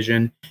the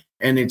division.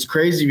 And it's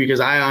crazy because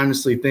I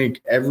honestly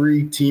think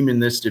every team in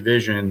this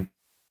division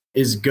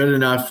is good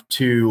enough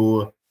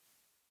to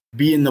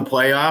be in the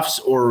playoffs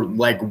or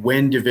like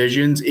win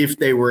divisions if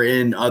they were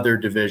in other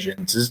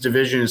divisions. This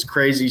division is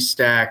crazy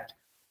stacked.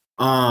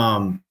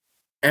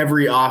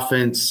 Every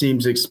offense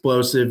seems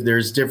explosive.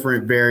 There's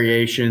different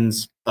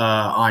variations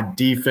on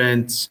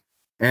defense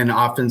and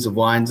offensive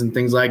lines and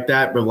things like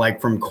that. But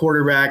like from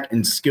quarterback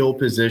and skill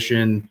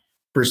position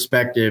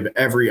perspective,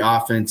 every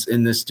offense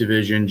in this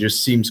division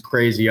just seems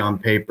crazy on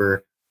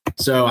paper.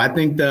 So I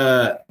think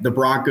the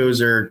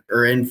Broncos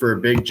are in for a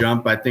big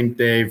jump. I think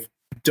they've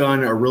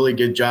done a really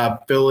good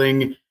job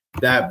filling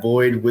that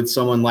void with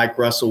someone like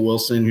Russell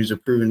Wilson, who's a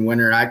proven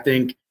winner. And I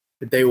think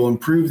that they will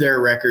improve their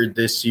record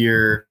this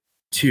year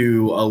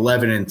to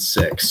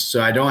 11-6.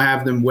 So I don't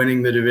have them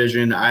winning the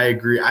division. I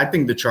agree. I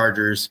think the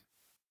Chargers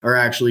are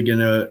actually going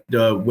to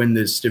win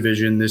this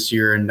division this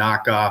year and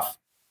knock off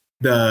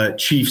the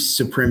Chiefs'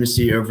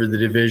 supremacy over the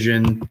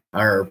division,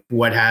 or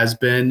what has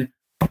been.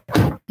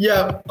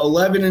 Yeah,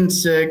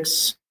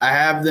 11-6. I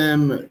have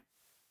them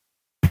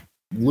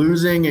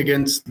losing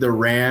against the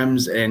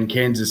Rams and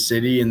Kansas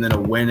City, and then a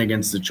win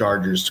against the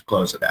Chargers to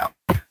close it out.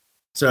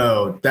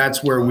 So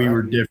that's where we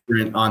were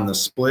different on the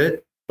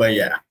split. But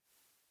yeah.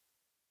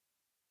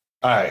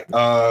 All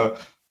right.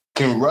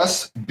 Can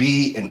Russ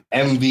be an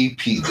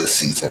MVP this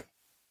season?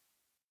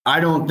 I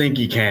don't think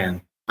he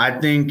can. I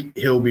think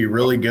he'll be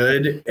really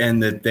good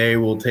and that they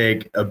will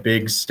take a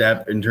big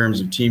step in terms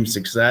of team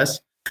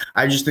success.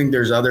 I just think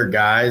there's other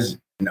guys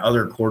and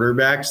other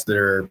quarterbacks that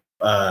are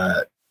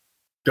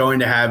going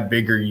to have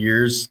bigger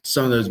years.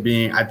 Some of those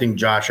being, I think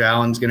Josh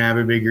Allen's going to have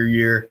a bigger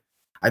year.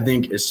 I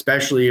think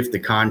especially if the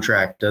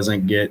contract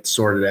doesn't get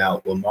sorted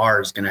out,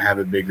 Lamar is going to have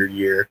a bigger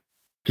year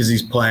because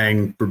he's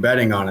playing for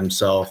betting on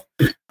himself.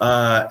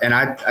 And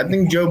I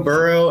think Joe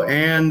Burrow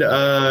and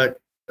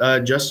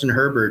Justin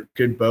Herbert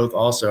could both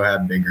also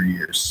have bigger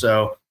years.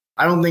 So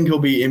I don't think he'll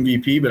be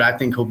MVP, but I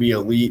think he'll be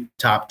elite,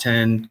 top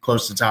 10,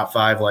 close to top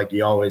 5 like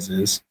he always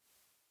is.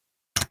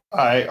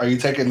 All right. Are you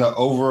taking the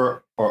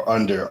over or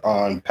under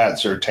on Pat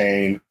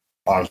Surtain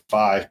on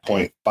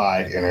 5.5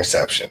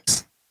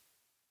 interceptions?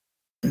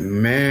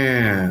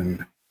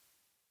 Man,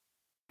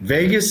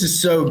 Vegas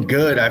is so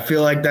good. I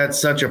feel like that's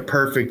such a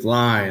perfect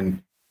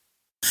line.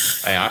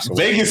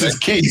 Vegas is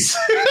Keys.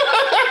 All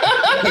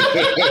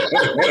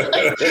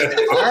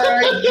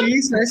right,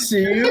 Keys, I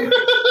see you.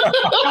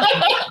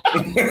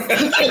 I'm going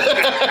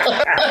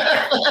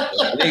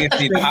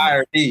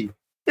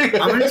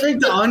to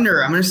take the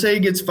under. I'm going to say he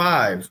gets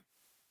 5.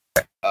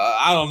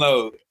 I don't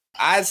know.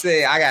 I'd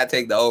say I got to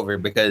take the over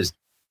because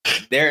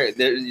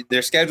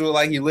they're scheduled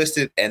like you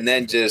listed, and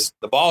then just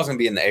the ball's going to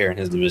be in the air in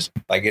his division.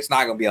 Like, it's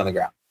not going to be on the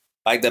ground.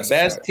 Like, the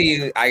best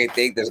team I can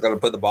think that's going to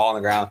put the ball on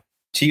the ground,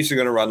 Chiefs are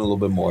going to run a little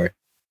bit more,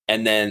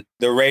 and then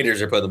the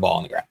Raiders are putting the ball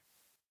on the ground.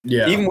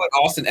 Yeah. Even with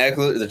Austin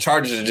Eckler, the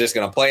Chargers are just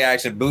going to play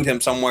action, boot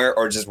him somewhere,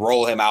 or just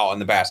roll him out in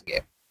the passing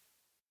game.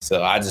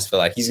 So I just feel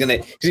like he's gonna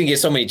get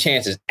so many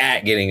chances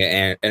at getting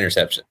an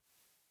interception.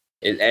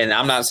 And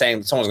I'm not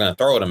saying someone's going to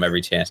throw at him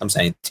every chance. I'm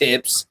saying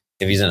tips.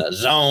 If he's in a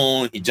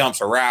zone, he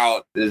jumps a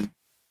route. It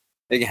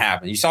can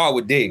happen. You saw it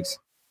with Diggs.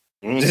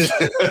 Yo,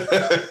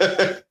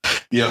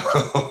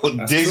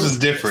 Diggs was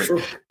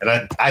different.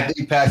 And I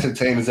think Patrick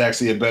Tane is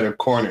actually a better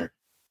corner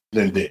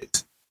than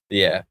Diggs.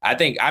 Yeah.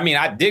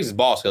 Diggs'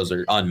 ball skills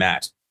are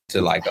unmatched.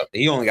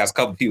 He only got a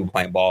couple people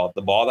playing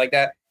the ball like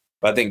that.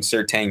 But I think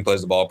Sir Tang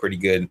plays the ball pretty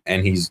good,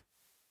 and he's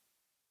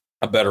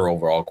a better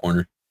overall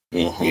corner.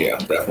 Mm-hmm. Yeah,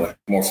 definitely.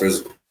 More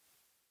physical.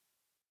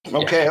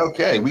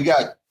 Okay. We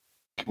got,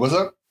 what's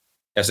up?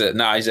 I said,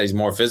 no, he said he's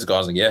more physical. I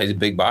was like, yeah, he's a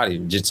big body.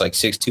 Just like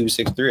 6'2",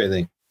 6'3", I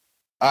think.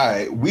 All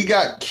right. We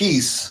got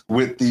Keith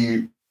with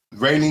the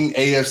reigning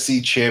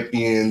AFC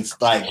champions.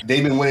 Like,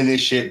 they've been winning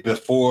this shit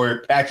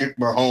before Patrick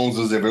Mahomes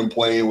was even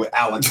playing with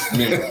Alex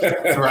Smith,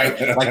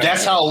 right? Like,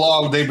 that's how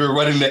long they've been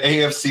running the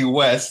AFC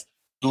West.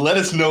 Let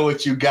us know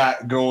what you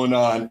got going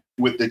on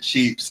with the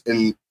Chiefs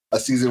in a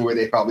season where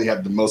they probably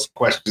have the most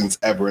questions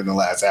ever in the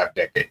last half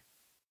decade.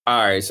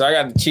 All right, so I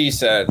got the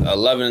Chiefs at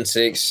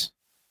 11-6.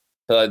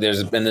 I feel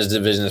like in this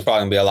division, there's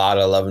probably gonna be a lot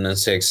of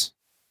 11-6.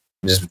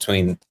 Just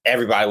between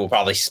everybody will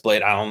probably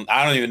split. I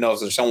don't even know if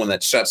there's someone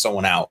that shuts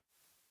someone out.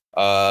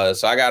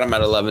 So I got them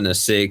at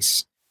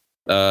 11-6.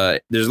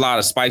 There's a lot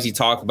of spicy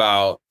talk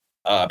about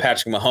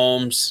Patrick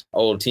Mahomes,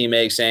 old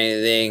teammate saying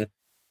anything.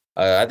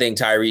 I think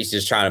Tyreek's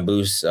just trying to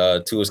boost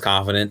Tua's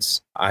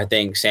confidence. I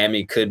think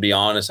Sammy could be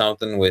on to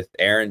something with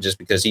Aaron just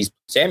because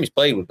Sammy's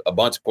played with a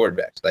bunch of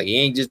quarterbacks. Like, he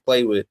ain't just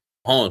played with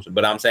Mahomes,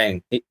 but I'm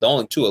saying the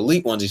only two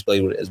elite ones he's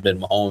played with has been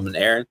Mahomes and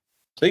Aaron.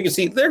 So you can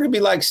see there could be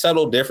like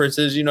subtle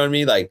differences, you know what I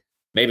mean? Like,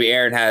 maybe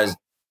Aaron has,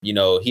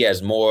 he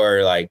has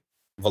more like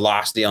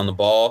velocity on the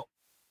ball.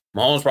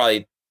 Mahomes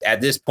probably at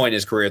this point in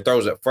his career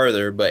throws it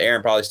further, but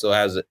Aaron probably still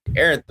has it.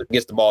 Aaron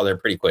gets the ball there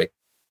pretty quick,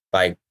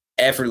 like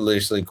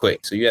effortlessly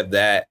quick. So you have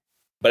that.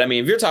 But I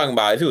mean, if you're talking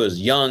about if it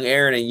was young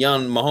Aaron and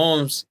young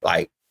Mahomes,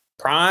 like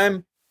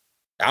prime,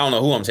 I don't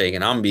know who I'm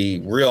taking. I'm going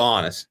to be real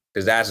honest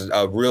because that's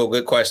a real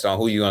good question on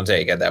who you're going to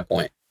take at that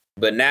point.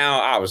 But now,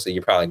 obviously,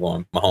 you're probably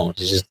going Mahomes.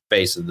 He's just the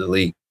face of the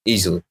league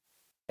easily.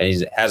 And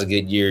he has a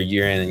good year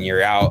in and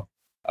year out.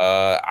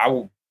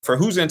 For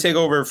who's going to take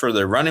over for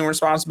the running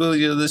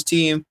responsibility of this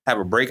team, have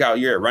a breakout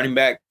year at running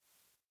back,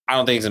 I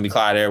don't think it's going to be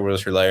Clyde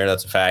Edwards-Helaire.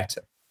 That's a fact.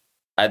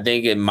 I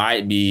think it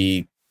might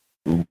be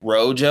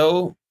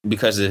Rojo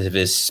because of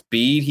his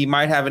speed. He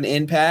might have an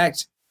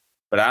impact,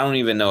 but I don't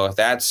even know if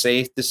that's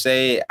safe to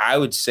say. I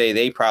would say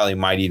they probably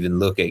might even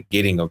look at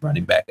getting a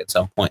running back at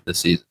some point this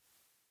season,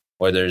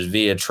 whether it's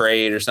via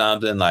trade or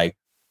something like,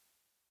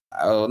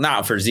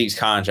 not for Zeke's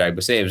contract,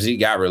 but say if Zeke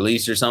got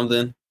released or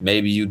something,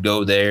 maybe you'd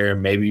go there.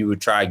 Maybe you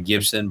would try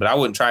Gibson, but I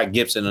wouldn't try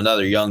Gibson,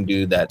 another young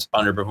dude that's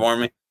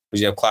underperforming,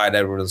 because you have Clyde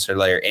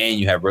Edwards-Helaire and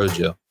you have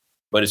Rojo.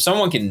 But if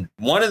someone can,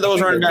 one of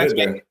those running backs,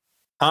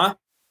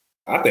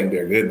 I think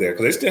they're good there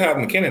because they still have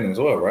McKinnon as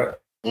well, right?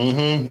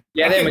 Mm-hmm.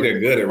 Yeah, they're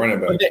good at running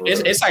back.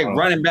 It's like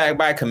running back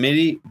by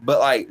committee, but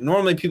like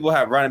normally people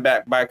have running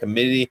back by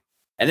committee,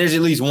 and there's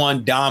at least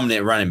one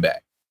dominant running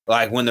back.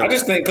 Like when I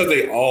just think because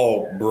they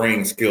all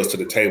bring skills to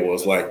the table,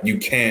 it's like you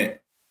can't,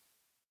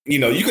 you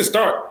can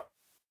start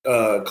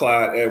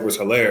Clyde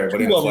Edwards-Helaire, but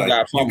it's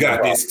like you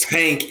got this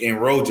tank in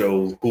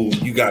Rojo who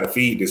you got to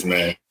feed this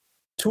man.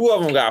 Two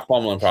of them got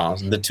fumbling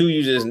problems.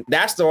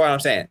 That's the one I'm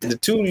saying. The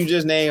two you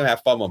just named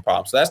have fumbling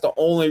problems. So that's the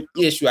only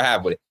issue I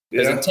have with it.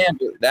 Because in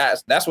Tampa,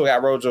 that's what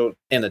got Rojo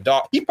in the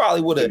dark. He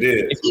probably would have,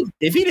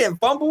 if he didn't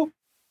fumble,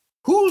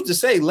 who's to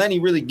say Lenny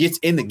really gets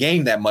in the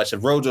game that much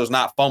if Rojo's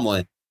not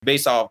fumbling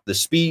based off the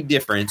speed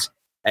difference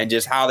and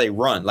just how they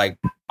run? Like,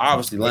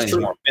 obviously, Lenny's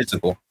more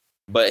physical,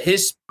 but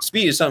his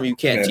speed is something you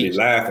can't teach.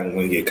 Laughing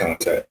when you get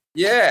contact.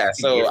 Yeah,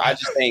 so I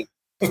just think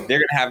they're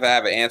going to have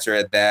an answer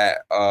at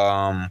that.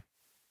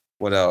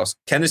 What else?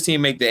 Can this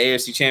team make the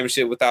AFC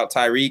Championship without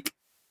Tyreek?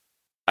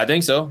 I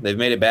think so. They've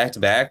made it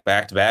back-to-back.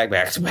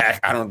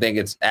 I don't think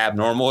it's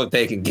abnormal if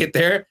they can get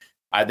there.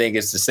 I think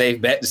it's a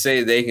safe bet to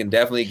say they can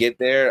definitely get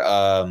there.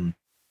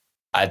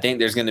 I think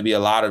there's going to be a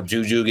lot of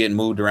Juju getting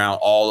moved around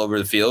all over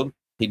the field.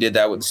 He did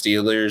that with the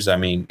Steelers. I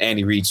mean,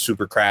 Andy Reid's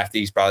super crafty.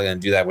 He's probably going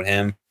to do that with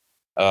him.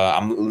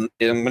 I'm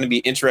going to be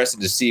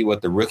interested to see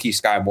what the rookie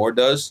Sky Moore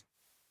does.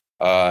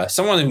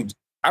 Someone who,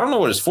 I don't know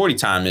what his 40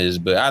 time is,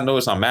 but I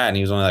noticed on Madden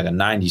he was only like a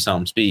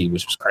 90-something speed,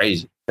 which was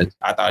crazy.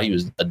 I thought he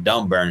was a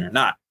dumb burner.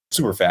 Not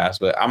super fast,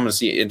 but I'm going to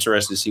see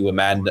interested to see what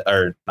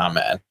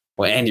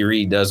what Andy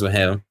Reid does with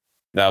him.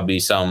 That'll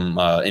be some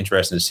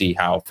interesting to see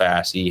how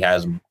fast he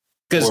has him.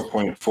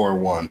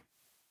 4.41.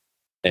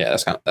 Yeah,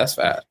 that's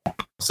fast.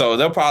 So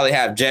they'll probably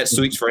have jet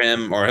sweeps for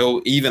him, or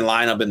he'll even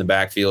line up in the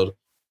backfield.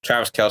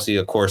 Travis Kelce,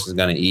 of course, is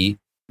going to eat.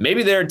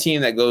 Maybe they're a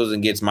team that goes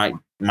and gets Mike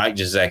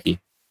Gesicki,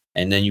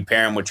 and then you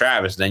pair him with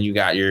Travis. Then you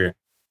got your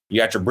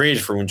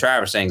bridge for when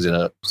Travis hangs it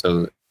up.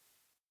 So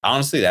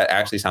honestly, that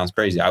actually sounds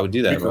crazy. I would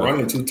do that. You could run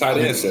into tight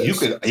ends.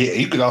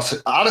 You could also,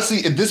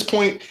 honestly, at this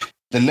point,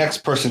 the next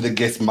person that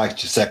gets Mike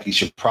Gesicki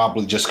should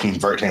probably just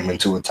convert him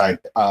into a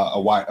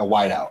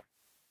wideout.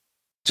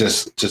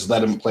 Just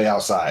let him play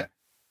outside.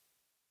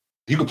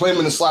 You can play him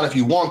in the slot if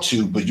you want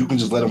to, but you can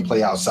just let him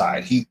play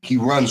outside. He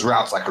runs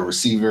routes like a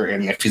receiver,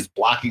 and if his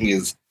blocking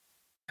is,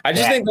 I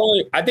think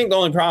the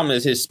only problem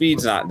is his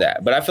speed's not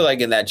that. But I feel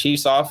like in that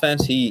Chiefs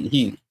offense,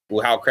 he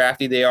how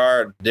crafty they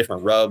are,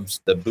 different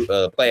rubs,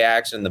 the play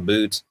action, the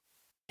boots.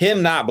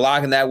 Him not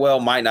blocking that well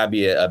might not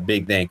be a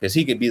big thing because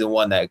he could be the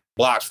one that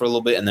blocks for a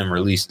little bit and then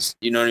releases.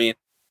 You know what I mean?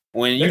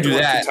 When you do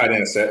that, tight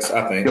end sets,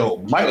 I think. Yo,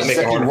 Mike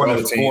Gesicki run a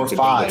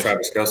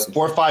 4.5.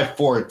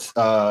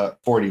 4.5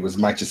 40 was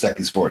Mike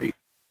Gesicki's 40.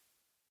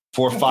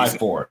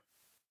 4.54.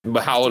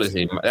 But how old is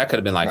he? That could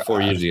have been like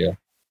 4 years ago.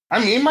 I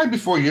mean, it might be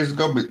 4 years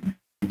ago, but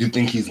do you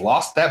think he's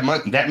lost that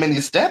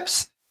many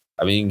steps?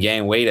 I mean, you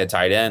gain weight at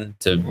tight end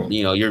to,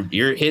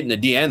 you're hitting the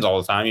D ends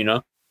all the time,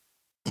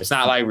 It's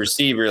not like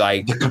receiver,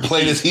 like the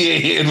complaint is he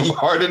ain't hitting them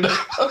hard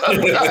enough.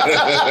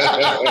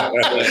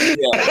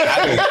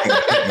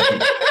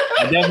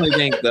 I definitely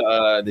think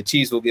the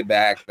Chiefs will get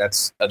back.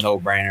 That's a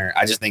no-brainer.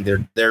 I just think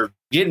they're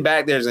getting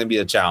back there is going to be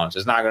a challenge.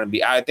 It's not going to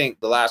be. I think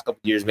the last couple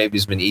of years maybe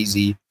it's been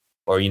easy,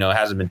 or it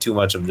hasn't been too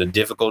much of the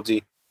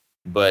difficulty.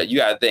 But you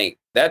got to think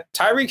that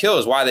Tyreek Hill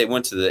is why they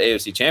went to the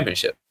AFC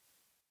Championship.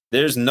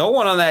 There's no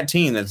one on that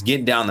team that's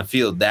getting down the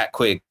field that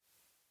quick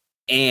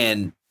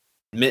and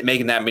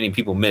making that many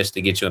people miss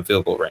to get you in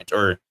field goal range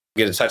or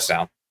get a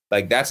touchdown.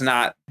 Like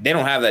they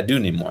don't have that dude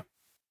anymore.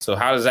 So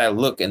how does that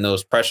look in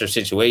those pressure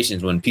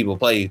situations when people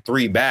play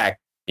 3 back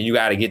and you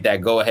got to get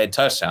that go ahead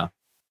touchdown?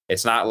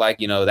 It's not like,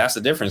 that's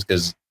the difference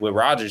because with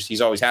Rodgers,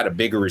 he's always had a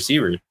bigger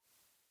receiver.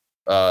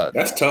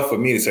 That's tough for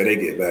me to say they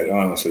get back,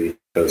 honestly,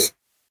 because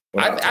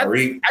I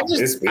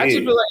just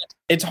feel like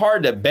it's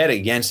hard to bet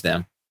against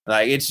them.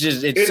 Like it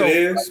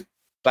is.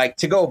 Like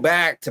to go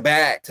back to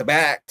back to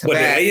back to back.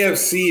 But the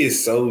AFC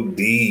is so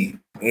deep.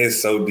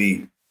 It's so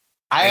deep.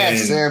 I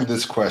asked Sam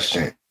this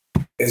question.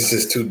 It's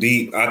just too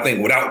deep. I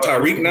think without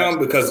Tyreek now,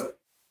 because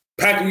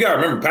Patrick, you got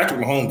to remember,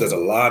 Patrick Mahomes does a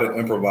lot of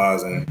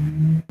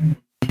improvising.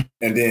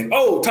 And then,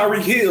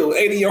 Tyreek Hill,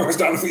 80 yards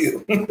down the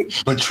field.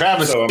 But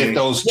Travis hit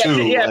those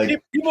two. Yeah,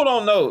 people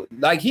don't know.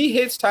 Like, he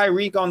hits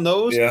Tyreek on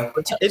those. Yeah.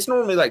 But it's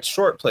normally, like,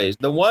 short plays.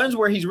 The ones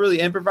where he's really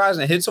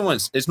improvising and hits someone,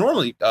 it's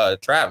normally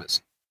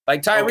Travis.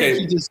 Like,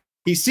 Tyreek,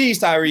 he sees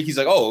Tyreek. He's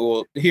like,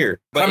 well, here.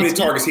 But how many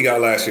targets he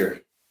got last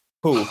year?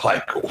 Who?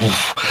 Like,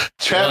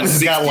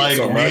 Travis got like,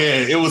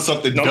 it was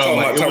something dumb. I'm talking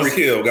about Tyreek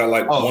Hill got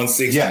like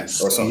 160 or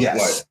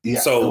something.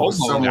 So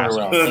somewhere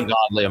around.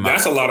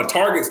 That's a lot of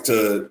targets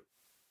to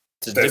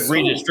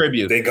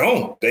redistribute. They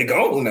go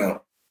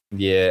now.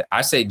 Yeah,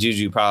 I say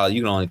Juju probably.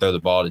 You can only throw the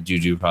ball to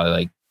Juju probably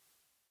like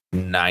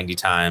 90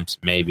 times,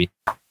 maybe.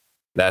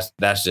 That's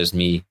just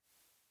me.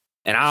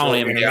 And I don't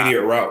even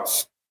intermediate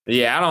routes.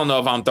 Yeah, I don't know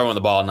if I'm throwing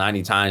the ball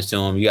 90 times to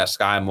him. You got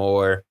Sky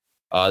Moore.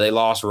 They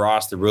lost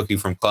Ross, the rookie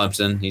from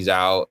Clemson. He's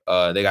out.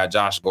 They got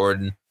Josh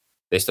Gordon.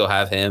 They still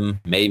have him.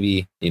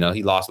 Maybe,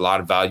 he lost a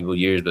lot of valuable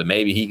years, but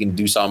maybe he can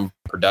do something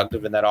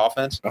productive in that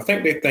offense. I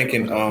think they're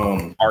thinking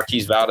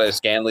Marquise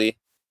Valdez-Scantling,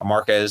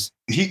 Marquez.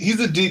 He's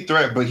a deep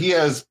threat, but he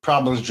has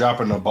problems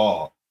dropping the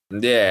ball.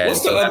 Yeah.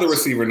 What's the other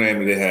receiver name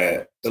that they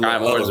had? Sky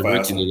Moore's the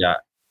rookie they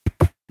got.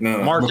 No,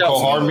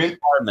 McCole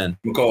Hardman.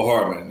 McCole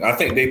Hardman. I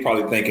think they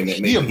probably thinking that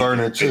he a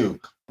burner too.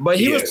 But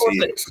he was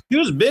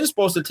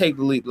supposed to take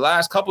the lead the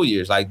last couple of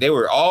years. Like they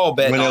were all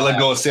betting. When they let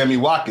go of Sammy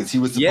Watkins, he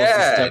was supposed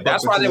to step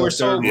that's up why they were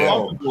so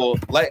role. comfortable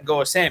letting go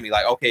of Sammy.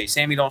 Like, okay,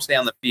 Sammy don't stay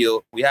on the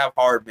field. We have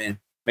Hardman.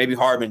 Maybe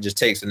Hardman just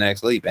takes the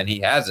next leap, and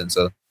he hasn't.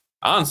 So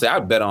honestly,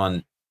 I'd bet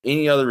on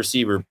any other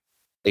receiver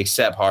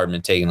except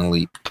Hardman taking a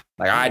leap.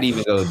 Like I'd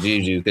even go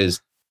Juju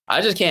because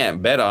I just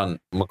can't bet on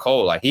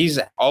McCole. Like he's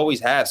always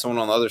had someone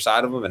on the other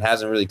side of him and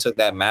hasn't really took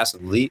that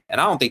massive leap.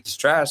 And I don't think he's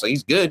trash. Like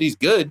he's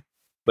good.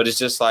 But it's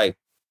just like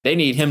they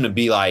need him to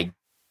be like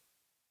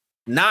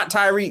not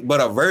Tyreek,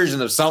 but a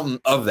version of something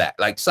of that,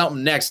 like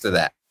something next to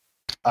that.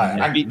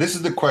 This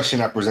is the question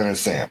I presented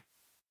Sam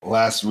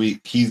last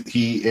week.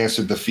 He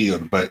answered the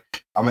field, but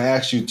I'm gonna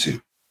ask you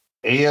two.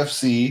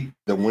 AFC,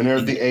 the winner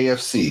of the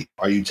AFC.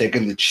 Are you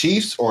taking the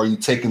Chiefs or are you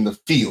taking the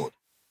field?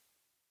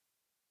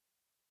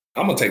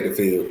 I'm gonna take the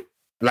field.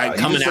 Like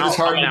coming out, it's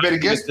hard to bet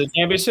against the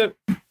championship.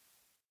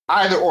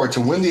 Either or,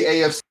 to win the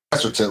AFC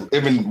or to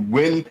even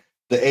win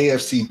the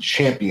AFC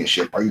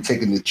championship. Are you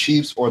taking the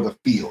Chiefs or the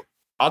field?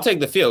 I'll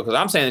take the field because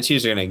I'm saying the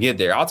Chiefs are going to get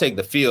there. I'll take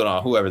the field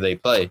on whoever they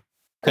play.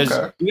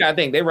 Because you got to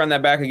think they run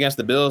that back against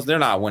the Bills. They're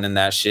not winning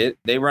that shit.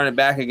 They run it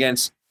back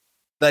against,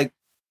 like,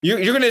 you're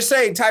going to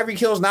say Tyreek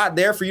Hill's not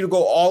there for you to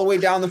go all the way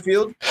down the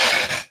field?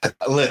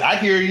 Look, I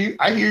hear you.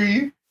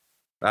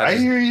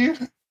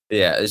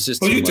 Yeah, it's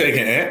just. Who you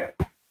taking, Ant?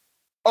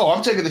 Oh,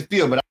 I'm taking the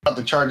field, but I thought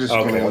the Chargers were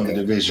going to win the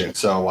division.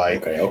 So,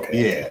 like,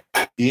 yeah.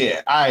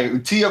 All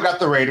right, Tio got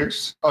the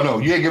Raiders. Oh, no,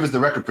 you didn't give us the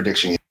record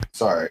prediction yet.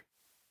 Sorry.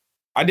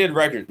 I did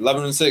record,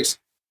 11-6.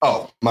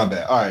 Oh, my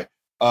bad. All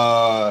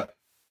right.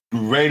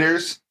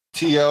 Raiders,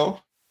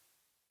 Tio,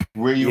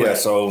 where you at?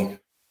 So,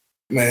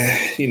 man,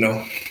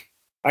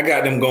 I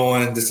got them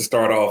going, just to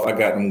start off, I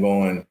got them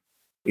going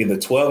either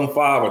 12-5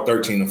 or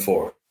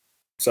 13-4.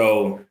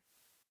 So,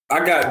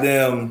 I got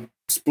them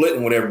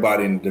splitting with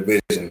everybody in the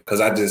division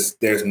because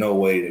there's no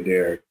way that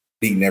they're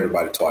beating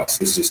everybody twice.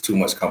 It's just too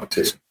much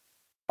competition.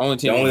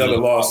 The only other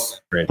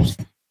loss. Raiders.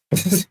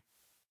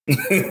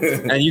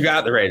 And you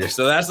got the Raiders,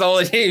 so that's the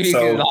only team you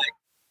can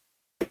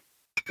like.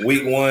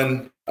 Week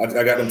 1, I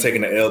got them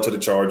taking the L to the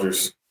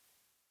Chargers.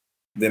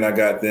 Then I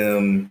got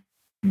them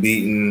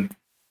beating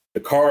the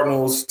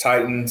Cardinals,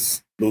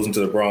 Titans, losing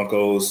to the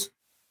Broncos.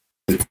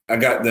 I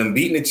got them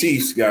beating the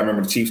Chiefs. You got to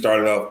remember the Chiefs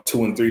started off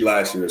 2-3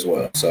 last year as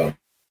well. So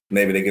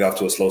maybe they get off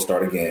to a slow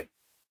start again.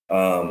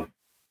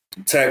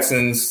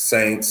 Texans,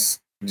 Saints,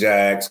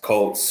 Jags,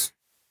 Colts,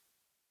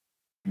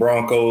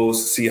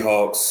 Broncos,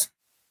 Seahawks.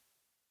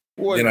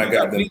 Boy, then I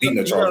got them beating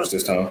the Chargers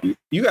this time.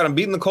 You got them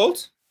beating the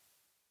Colts?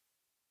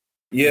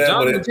 Yeah.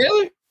 Jonathan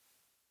Taylor?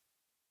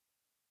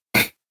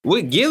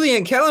 With Gilly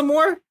and Kellen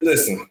Moore?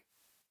 Listen,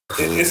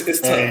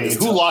 it's tough. Hey, it's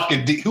who tough.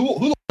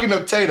 locking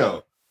up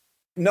Tato?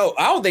 No,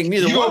 I don't think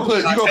neither You one.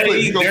 gonna put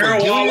Gilly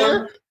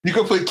on? You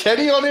gonna put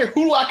Kenny on there?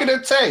 Who locking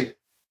up Tay?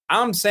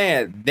 I'm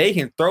saying they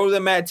can throw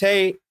them at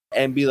Tay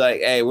and be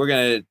like, hey, we're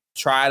going to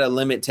try to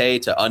limit Tay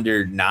to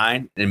under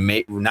 9 and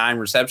make 9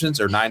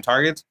 receptions or 9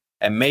 targets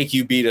and make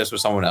you beat us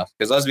with someone else.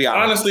 Because let's be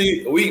honest.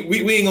 Honestly, we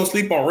ain't going to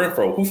sleep on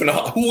Renfro. Who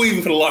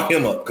even going to lock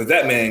him up? Because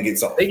that man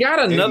gets off. They got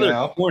another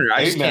now. corner.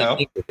 I just can't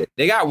think of it.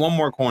 They got one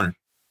more corner.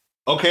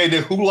 Okay,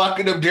 then who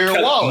locking up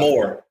Darren Waller?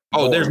 More.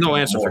 There's no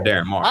answer for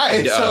Darren Moore. All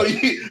right, so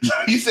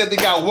you said they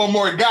got one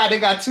more guy. They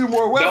got 2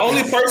 more weapons. The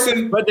only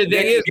person But the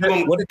thing is,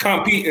 what to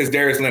compete is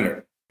Darius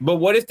Leonard. but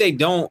what if they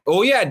don't?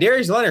 Oh, yeah,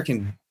 Darius Leonard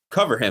can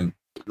cover him.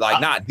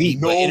 Like, not deep.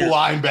 No but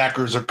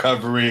linebackers are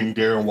covering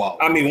Darren Waller.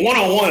 I mean,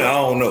 one-on-one, I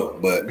don't know.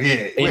 But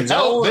Yeah, with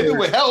help, maybe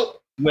with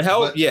help. With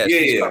help, But- yes.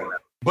 yeah.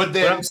 But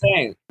then, But I'm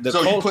saying,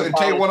 so you putting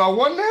Tay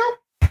one-on-one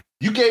now?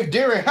 You gave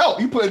Darren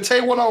help. You putting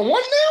Tay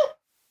one-on-one now?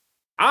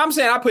 I'm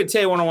saying I put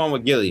Tay one-on-one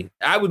with Gilly.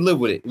 I would live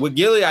with it. With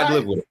Gilly, I'd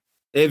live with it.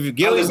 If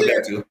Gilly's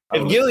there,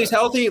 if Gilly's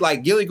healthy,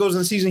 like Gilly goes in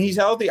the season, he's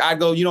healthy, I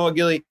go, you know what,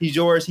 Gilly, he's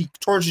yours. He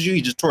tortures you,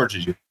 he just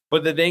tortures you.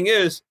 But the thing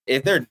is,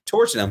 if they're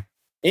torching him,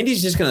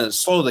 Indy's just going to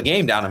slow the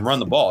game down and run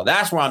the ball.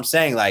 That's where I'm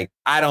saying, like,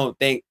 I don't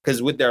think,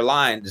 because with their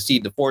line, to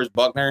see DeForest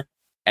Buckner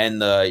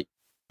and the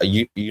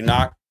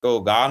Unako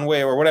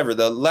Gonwe or whatever,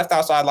 the left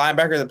outside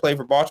linebacker that played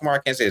for Baltimore, I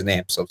can't say his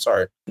name, so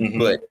sorry. Mm-hmm.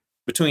 But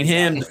between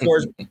him,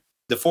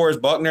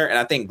 DeForest Buckner, and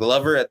I think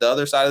Glover at the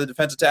other side of the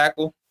defensive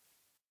tackle,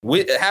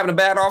 with having a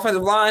bad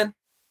offensive line,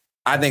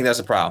 I think that's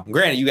a problem.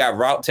 Granted, you got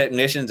route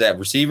technicians at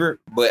receiver,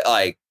 but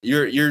like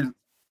you're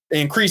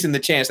increasing the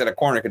chance that a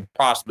corner could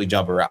possibly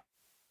jump a route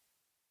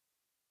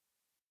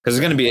because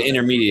it's going to be an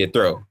intermediate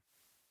throw.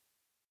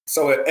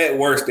 So at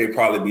worst, they'd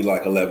probably be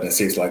like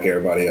 11-6 like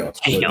everybody else.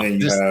 But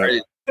then you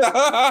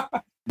have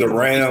the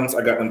Rams.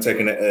 I got them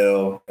taking the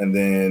L, and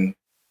then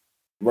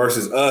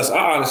versus us,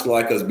 I honestly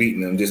like us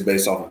beating them just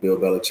based off of Bill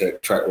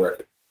Belichick track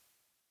record.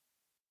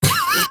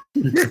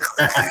 Okay.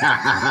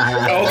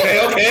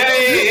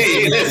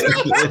 Hey, listen.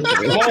 Come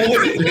on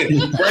with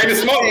it. Bring the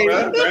smoke,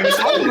 bro. Bring the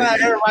smoke. I'm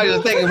glad everybody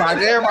was thinking about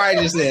it. Everybody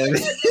just said.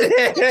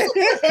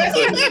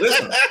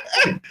 Listen,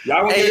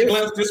 y'all gonna get a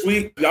glimpse this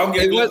week. Y'all gonna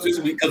get a glimpse this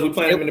week because we're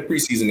playing them in the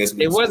preseason this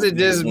week. It wasn't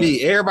just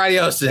me. Everybody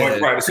else said. Point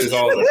practices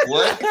all that.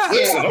 What?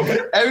 Listen, okay.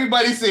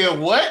 Everybody said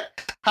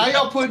what? How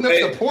y'all putting up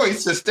the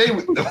points to stay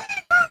with them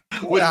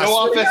with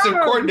no offensive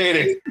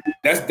coordinator?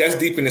 That's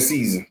deep in the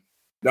season.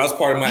 That was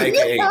part of my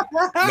AKA. Y'all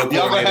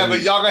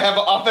gonna have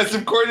an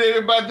offensive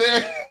coordinator by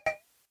then?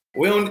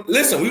 We don't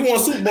listen. We won a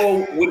Super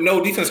Bowl with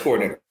no defense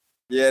coordinator.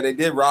 Yeah, they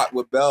did rock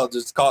with Bell.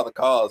 Just call the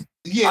calls.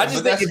 Yeah, I just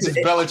but that's think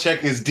because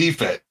Belichick is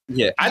defense.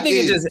 Yeah, I think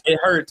it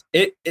hurts.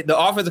 It the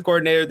offensive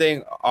coordinator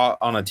thing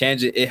on a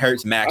tangent. It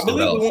hurts Max. I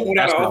believe we went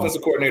without an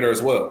offensive coordinator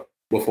as well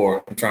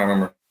before. I'm trying to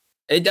remember.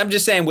 I'm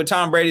just saying with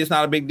Tom Brady, it's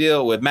not a big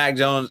deal. With Mac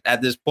Jones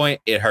at this point,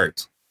 it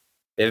hurts.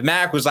 If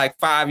Mac was like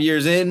 5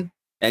 years in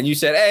and you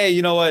said, hey,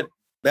 you know what?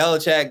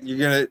 Belichick, you're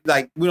going to,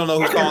 like, we don't know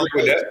who's calling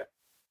that.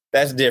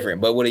 That's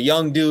different. But with a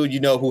young dude,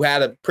 who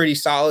had a pretty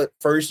solid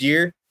first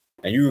year,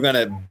 and you were going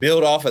to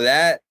build off of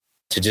that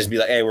to just be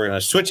like, hey, we're going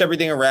to switch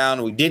everything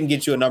around. We didn't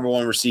get you a number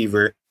one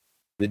receiver.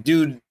 The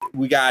dude,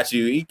 we got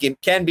you. He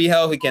can be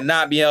healthy,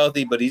 cannot be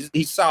healthy, but he's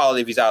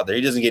solid if he's out there.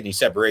 He doesn't get any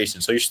separation,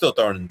 so you're still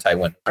throwing in the tight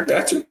window. I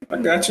got you.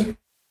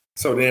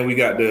 So then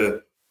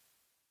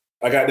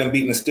I got them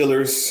beating the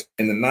Steelers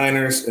and the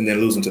Niners and then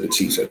losing to the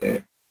Chiefs at the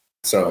end.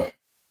 So,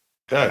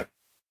 okay.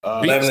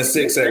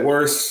 11-6 at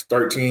worst,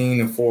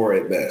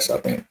 13-4 at best, I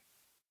think.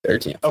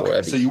 13-4.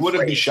 Okay, so you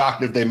wouldn't be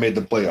shocked if they made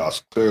the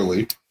playoffs,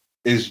 clearly.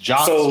 Is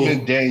Josh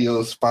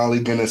McDaniels finally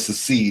going to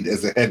succeed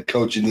as a head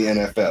coach in the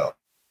NFL?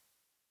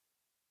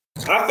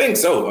 I think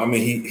so. I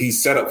mean,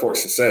 he's set up for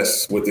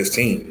success with this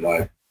team.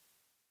 Like,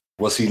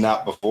 was he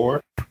not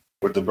before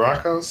with the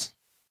Broncos?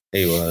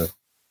 He was.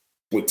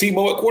 With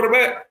Tebow at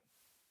quarterback?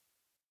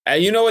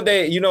 And you know what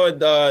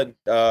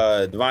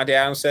Devontae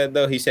Adams said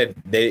though? He said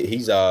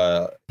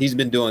he's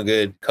been doing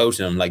good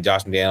coaching them, like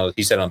Josh McDaniels.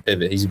 He said on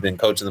Pivot, he's been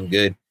coaching them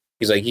good.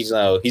 He's like he's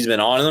been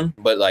on them,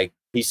 but like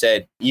he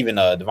said, even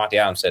Devontae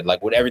Adams said,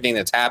 like with everything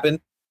that's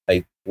happened,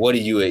 like what do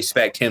you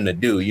expect him to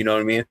do? You know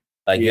what I mean?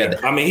 Like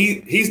I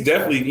mean he's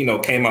definitely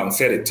came out and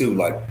said it too.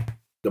 Like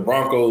the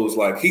Broncos,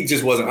 like he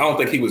just wasn't. I don't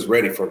think he was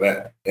ready for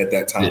that at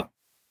that time. Yeah.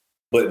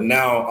 But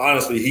now,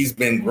 honestly, he's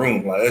been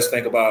groomed. Like, let's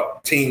think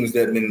about teams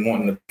that have been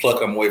wanting to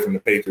pluck him away from the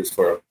Patriots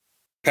for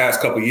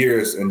past couple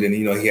years, and then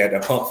he had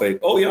that pump fake.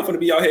 Oh, yeah, I'm going to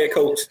be your head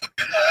coach.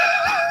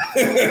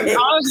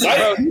 Honestly,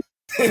 bro,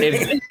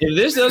 if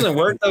this doesn't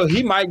work though,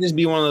 he might just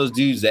be one of those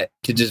dudes that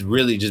could just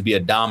really just be a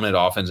dominant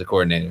offensive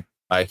coordinator.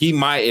 Like he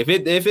might, if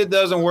it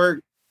doesn't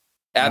work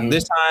at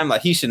this time,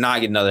 like he should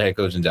not get another head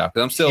coaching job.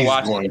 Because I'm still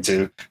watching. Going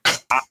to.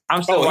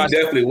 I'm still watching.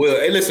 He definitely will.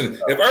 Hey, listen,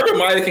 if Urban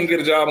Meyer can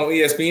get a job on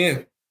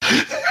ESPN.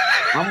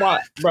 I'm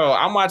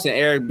watching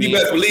Eric B. You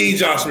best believe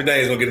Josh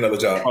McDaniels gonna get another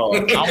job.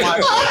 I'm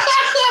watching.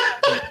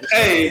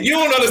 Hey, you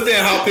don't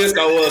understand how pissed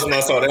I was when I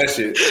saw that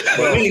shit.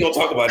 But we ain't gonna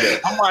talk about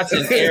that. I'm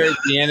watching Eric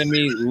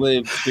Bieniemy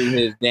live through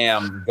his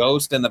damn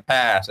ghost in the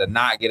past and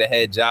not get a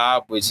head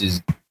job, which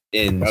is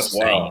insane. That's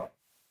wild.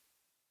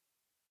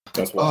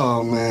 That's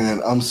wild. Oh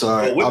man, I'm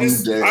sorry.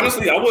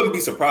 Honestly, I wouldn't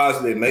be surprised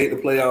if they made the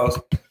playoffs.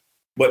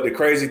 But the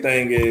crazy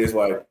thing is,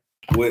 like,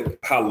 with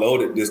how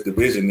loaded this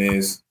division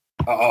is,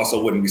 I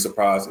also wouldn't be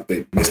surprised if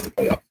they missed the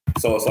playoffs.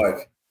 So it's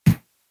like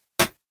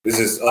this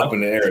is up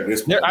in the air. We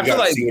got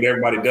to see what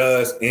everybody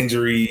does.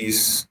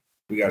 Injuries.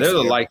 They're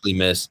the likely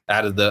miss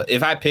out of the.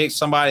 If I pick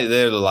somebody,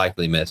 they're the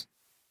likely miss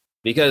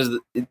because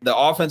the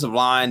offensive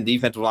line,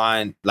 defensive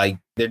line, like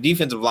their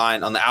defensive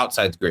line on the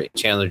outside is great.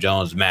 Chandler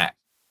Jones, Max.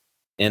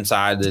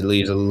 Inside, it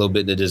leaves a little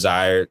bit to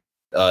desire.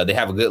 They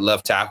have a good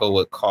left tackle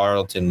with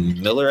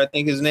Carlton Miller, I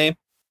think his name.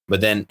 But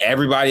then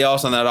everybody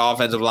else on that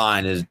offensive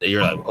line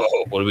you're like, whoa,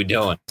 what are we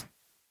doing?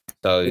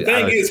 So the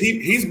thing is,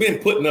 he's been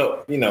putting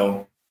up,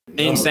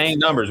 insane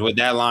numbers with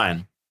that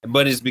line.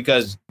 But it's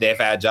because they've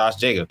had Josh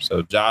Jacobs.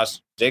 So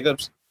Josh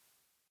Jacobs,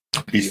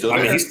 he's still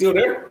there. He's still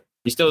there.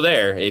 He's still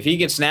there. If he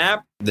gets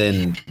snapped,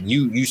 then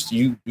you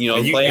play.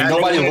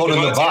 Nobody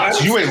loading the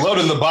box. You ain't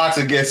loading the box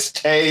against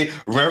Tay,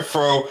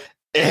 Renfro,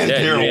 and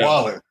Darren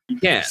Waller. You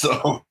can't.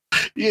 So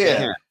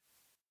yeah.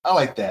 I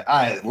like that. All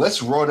right,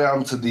 let's roll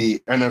down to the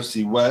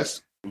NFC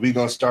West. We're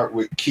gonna start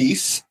with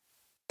Keese,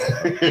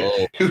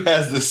 who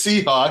has the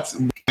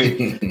Seahawks.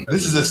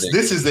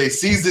 This is a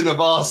season of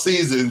all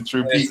seasons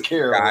for Pete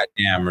Carroll.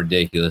 Goddamn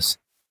ridiculous.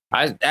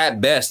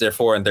 At best they're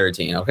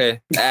 4-13. Okay,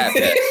 at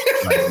best.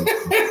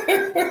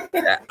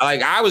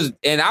 I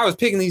was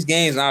picking these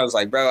games and I was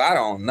like, bro, I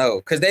don't know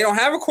because they don't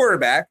have a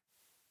quarterback.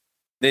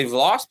 They've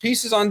lost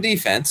pieces on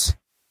defense.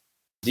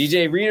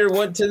 DJ Reader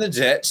went to the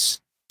Jets.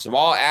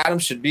 Jamal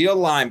Adams should be a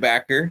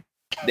linebacker.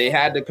 They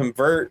had to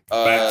convert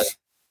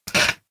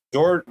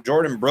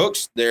Jordan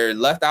Brooks, their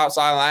left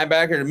outside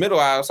linebacker, to middle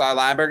outside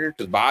linebacker,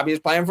 because Bobby is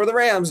playing for the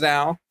Rams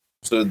now.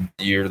 So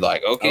you're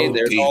like, okay,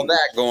 there's all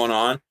that going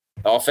on.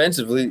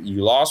 Offensively,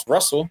 you lost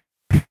Russell,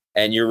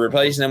 and you're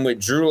replacing them with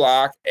Drew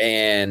Lock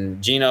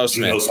and Geno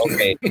Smith.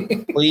 Okay,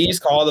 please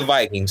call the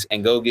Vikings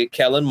and go get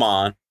Kellen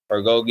Mond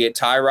or go get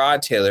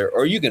Tyrod Taylor,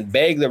 or you can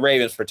beg the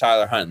Ravens for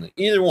Tyler Huntley.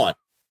 Either one.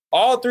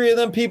 All three of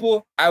them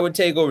people, I would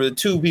take over the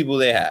two people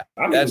they have.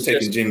 I'm just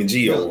taking Jimmy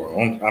G over.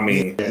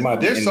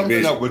 There's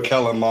something up with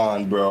Kellen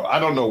Mond, bro. I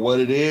don't know what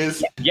it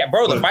is. Yeah,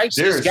 bro. The Vikings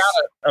just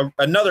got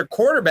another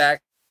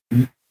quarterback.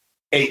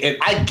 Hey,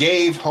 I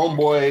gave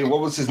homeboy,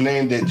 what was his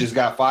name that just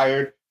got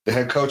fired? The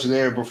head coach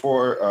there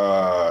before.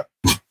 I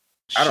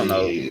don't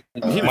know.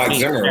 Mike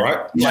Zimmer,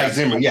 right? Mike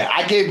Zimmer. Yeah,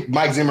 I gave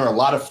Mike Zimmer a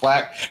lot of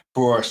flack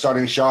for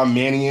starting Sean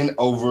Mannion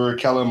over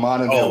Kellen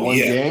Mond in that one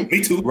game.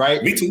 Me too.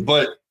 Right? Me too.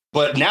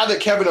 But now that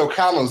Kevin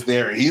O'Connell's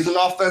there, he's an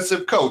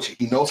offensive coach.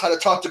 He knows how to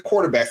talk to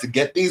quarterbacks to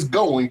get things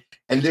going.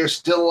 And there's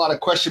still a lot of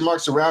question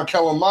marks around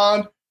Kellen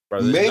Mond.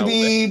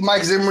 Maybe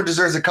Mike Zimmer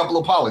deserves a couple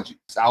apologies.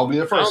 I'll be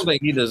the first. I don't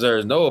think he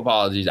deserves no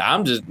apologies.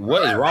 I'm just,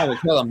 what is wrong with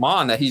Kellen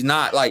Mond that he's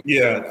not like?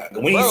 Yeah,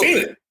 we ain't seen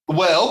it.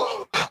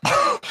 Well,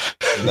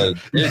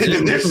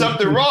 if there's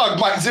something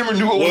wrong, Mike Zimmer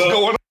knew what was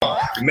going on.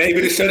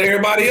 Maybe to shut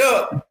everybody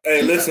up.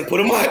 Hey, listen, put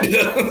them out there.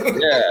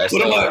 Yeah,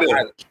 put them out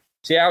there.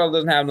 Seattle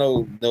doesn't have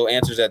no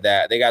answers at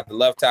that. They got the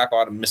left tackle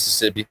out of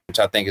Mississippi, which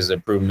I think is an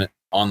improvement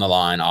on the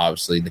line,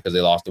 obviously, because they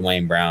lost to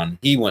Wayne Brown.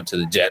 He went to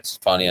the Jets,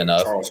 funny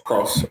enough. Charles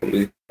Cross.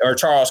 Or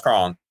Charles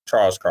Cross.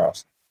 Charles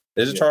Cross.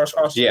 Is it Charles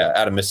Cross? Yeah,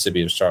 out of Mississippi,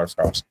 it was Charles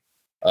Cross.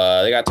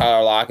 They got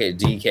Tyler Lockett,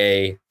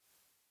 DK.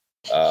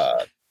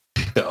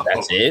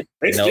 That's it.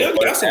 They still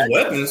got some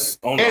weapons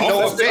on the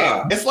offensive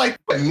side. It's like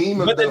the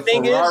meme of the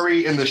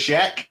Ferrari in the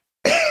shack.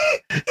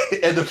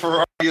 And the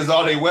Ferrari is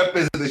all their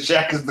weapons, and the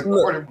Shaq is the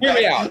quarterback. Hear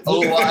me out.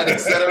 O-line,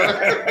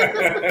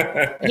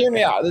 etc. Hear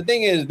me out. The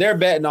thing is, they're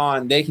betting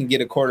on they can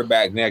get a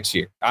quarterback next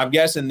year. I'm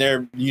guessing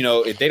they're,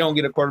 if they don't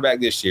get a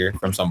quarterback this year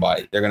from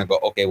somebody, they're going to go,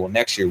 okay, well,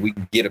 next year we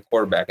can get a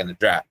quarterback in the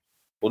draft.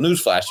 Well,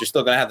 newsflash, you're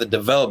still going to have to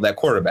develop that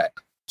quarterback.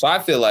 So I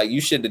feel like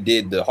you should have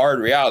did the hard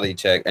reality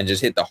check and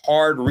just hit the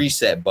hard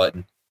reset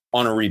button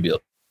on a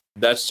rebuild.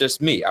 That's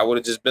just me. I would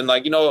have just been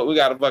like, you know what, we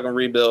got to fucking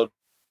rebuild.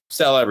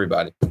 Sell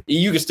everybody.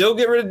 You can still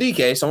get rid of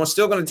DK. Someone's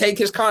still going to take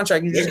his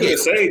contract. You just can't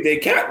say they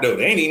capped though.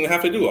 They ain't even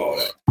have to do all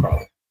that.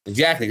 Probably.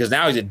 Exactly, because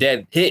now he's a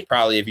dead hit.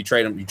 Probably if you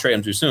trade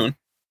him too soon.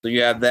 So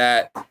you have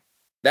that.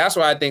 That's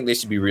why I think they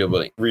should be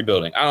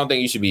rebuilding. I don't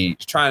think you should be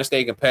trying to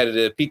stay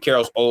competitive. Pete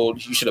Carroll's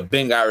old. You should have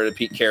been got rid of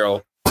Pete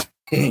Carroll.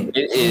 It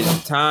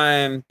is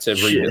time to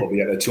rebuild. We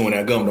got that chewing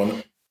that gum, don't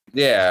it?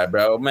 Yeah,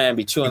 bro. Man,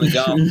 be chewing the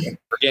gum,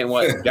 forgetting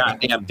what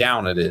goddamn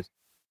down it is.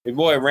 Your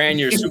boy ran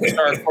your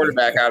superstar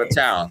quarterback out of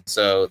town.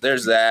 So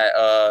there's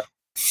that.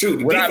 Shoot,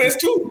 the defense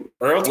too.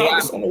 Earl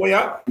Thomas on the way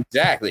out.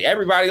 Exactly.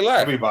 Everybody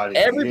left. Everybody.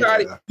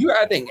 Yeah. You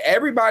gotta think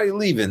everybody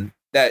leaving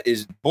that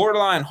is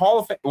borderline Hall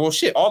of Fame. Well,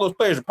 shit, all those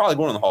players are probably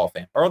going to the Hall of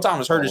Fame. Earl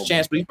Thomas hurt his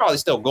chance, but he's probably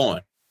still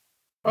going.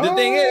 The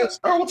thing is,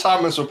 Earl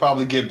Thomas will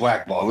probably get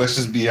blackballed. Let's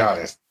just be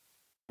honest.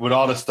 With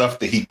all the stuff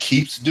that he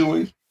keeps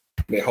doing.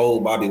 They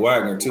hold Bobby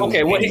Wagner too.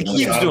 Okay, what he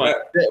keeps doing.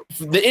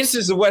 The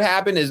instance of what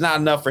happened is not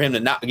enough for him to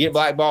not get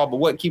blackballed, but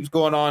what keeps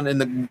going on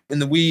in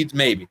the weeds,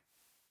 maybe.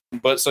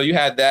 But so you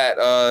had that.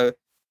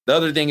 The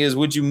other thing is,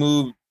 would you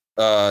move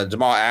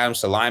Jamal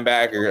Adams to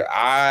linebacker?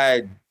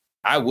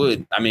 I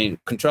would. I mean,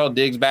 control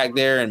Diggs back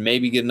there and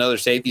maybe get another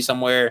safety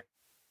somewhere.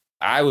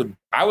 I would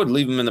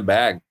leave him in the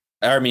bag.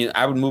 I mean,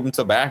 I would move him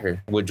to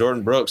backer with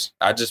Jordan Brooks.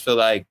 I just feel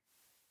like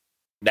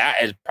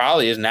that is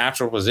probably his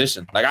natural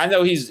position. Like, I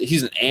know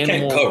he's an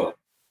animal.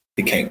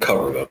 He can't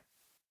cover though.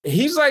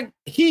 He's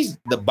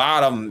the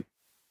bottom.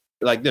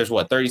 Like, there's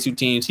 32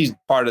 teams. He's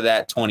part of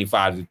that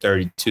 25 through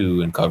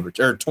 32 in coverage,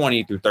 or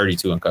 20 through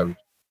 32 in coverage.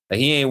 Like,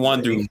 he ain't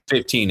 1 through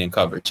 15 in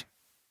coverage.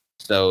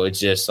 So it's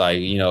just like,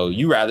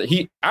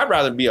 I'd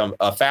rather be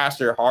a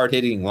faster, hard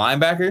hitting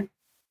linebacker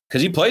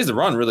because he plays the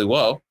run really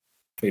well.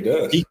 He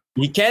does.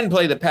 He can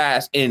play the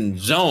pass in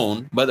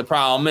zone, but the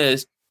problem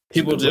is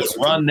people just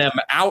run them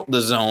out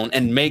the zone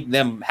and make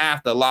them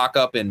have to lock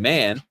up in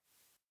man.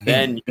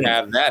 Then you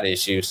have that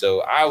issue.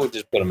 So I would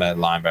just put him at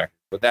linebacker.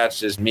 But that's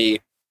just me.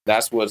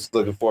 That's what's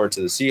looking forward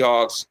to the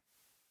Seahawks.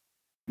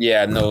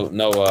 Yeah,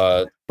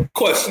 no.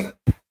 Question.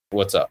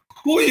 What's up?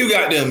 Who you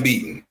got them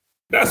beating?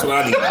 That's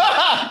what I need.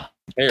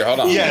 Here,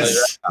 hold on.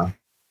 Yes.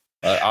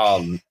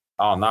 I'll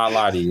not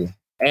lie to you.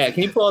 And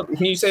can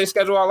you say the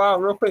schedule out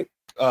loud real quick?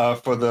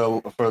 For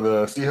the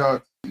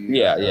Seahawks?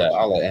 Yeah.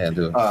 I'll let Ann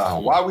do it.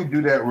 While we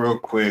do that real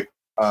quick,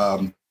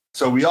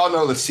 so we all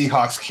know the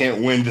Seahawks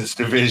can't win this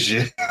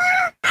division.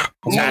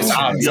 Who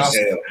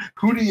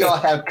do y'all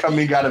have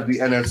coming out of the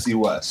NFC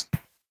West?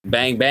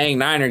 Bang, bang,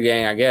 Niner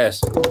gang, I guess.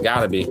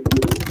 Gotta be.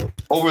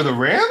 Over the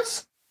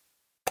Rams?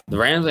 The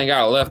Rams ain't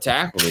got a left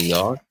tackle,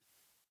 y'all.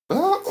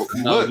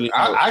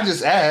 I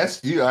just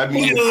asked you. I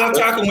mean, I'm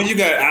talking when you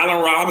got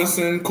Allen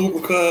Robinson,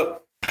 Cooper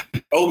Kupp,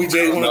 OBJ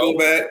want to go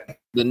back.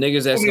 The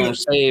niggas that's gonna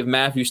save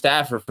Matthew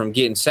Stafford from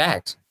getting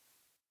sacked.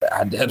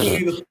 I put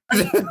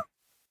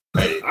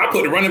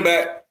the running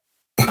back.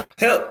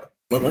 Help.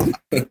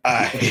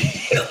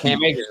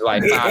 Can't make it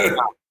like 5.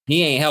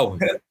 He ain't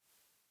helping.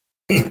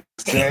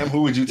 Sam,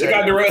 who would you take? You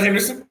got Darrell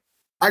Henderson.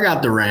 I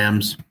got the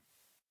Rams.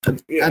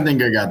 Yeah. I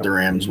think I got the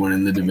Rams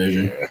winning the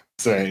division. Yeah,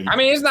 same. I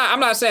mean, I'm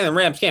not saying the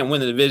Rams can't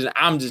win the division.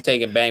 I'm just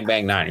taking bang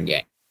bang Niner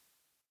gang.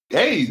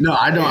 Hey, no,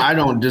 I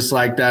don't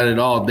dislike that at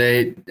all.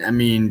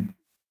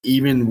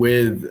 Even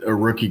with a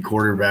rookie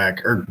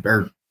quarterback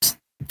or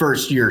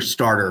first year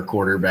starter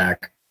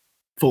quarterback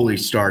fully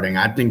starting,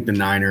 I think the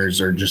Niners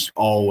are just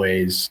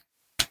always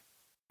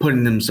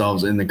putting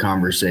themselves in the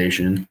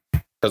conversation.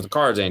 Because the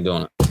Cards ain't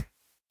doing it.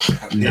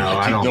 No,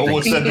 I don't. No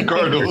one said the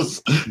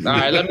Cardinals. All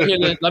right, let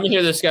me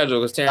hear the schedule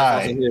because Terrence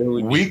wants to hear who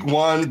we Week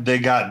 1, they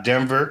got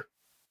Denver.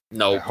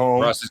 No,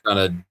 home. Russ is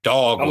gonna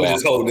dog walk. I'm gonna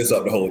just hold this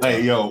up the whole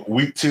time. Hey,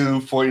 Week 2,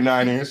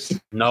 49ers.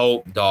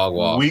 No, dog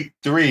walk. Week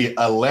 3,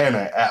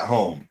 Atlanta at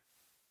home.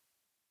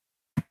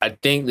 I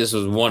think this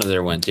was one of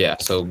their wins. Yeah,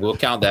 so we'll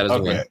count that as a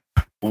win.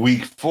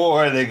 Week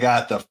 4, they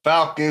got the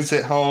Falcons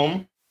at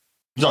home.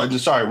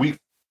 Sorry.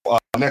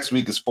 Next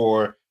week is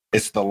 4.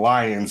 It's the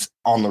Lions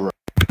on the road.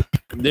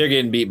 They're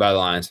getting beat by the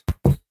Lions.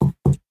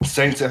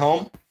 Saints at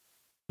home.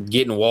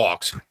 Getting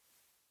walked.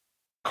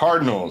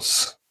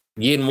 Cardinals.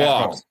 Getting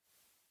walked.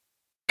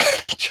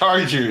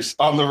 Chargers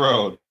on the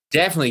road.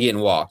 Definitely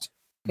getting walked.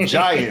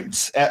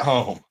 Giants at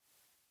home.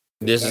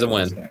 This is a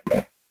win.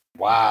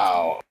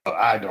 Wow.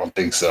 I don't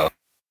think so.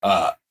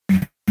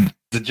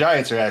 The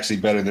Giants are actually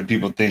better than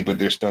people think, but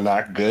they're still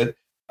not good.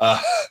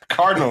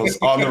 Cardinals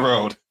on the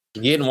road.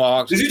 Getting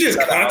walked. Did you just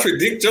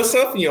contradict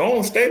yourself in your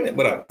own statement?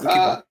 But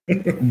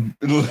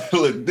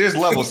look, there's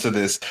levels to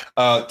this.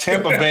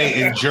 Tampa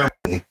Bay in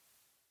Germany.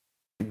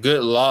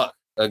 Good luck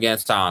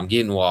against Tom.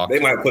 Getting walked. They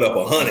might put up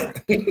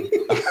 100.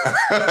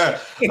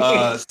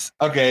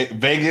 Okay,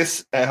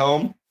 Vegas at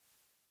home.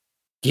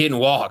 Getting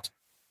walked.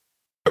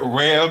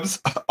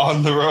 Rams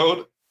on the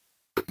road.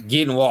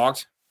 Getting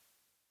walked.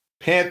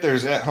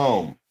 Panthers at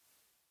home.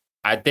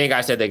 I think I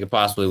said they could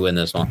possibly win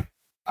this one.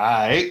 All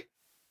right.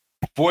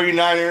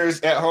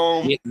 49ers at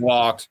home. Getting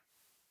walked.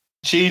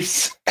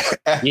 Chiefs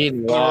at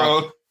Getting the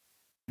walked. road.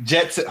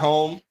 Jets at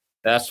home.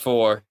 That's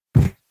 4.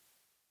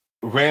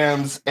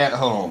 Rams at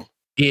home.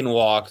 Getting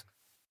walked.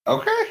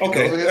 Okay.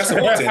 That's a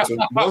potential.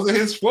 Those are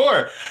his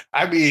 4.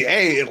 I mean,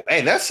 hey,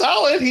 that's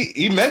solid.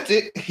 He meant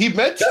it.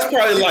 That's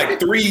probably like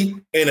 3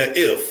 in an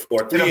if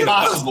or 3 in a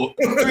possible.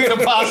 3 in a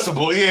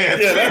possible. Yeah.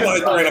 Yeah, that's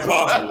like 3 in a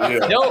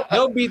possible. Yeah.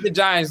 He'll beat the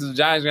Giants. The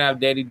Giants are gonna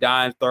have Danny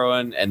Dimes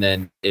throwing, and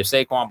then if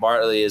Saquon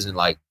Barkley isn't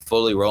like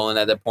fully rolling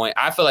at that point,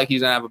 I feel like he's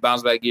gonna have a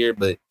bounce back year.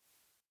 But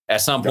at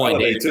some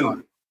point,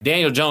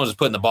 Daniel Jones is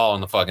putting the ball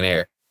in the fucking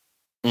air.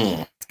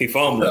 He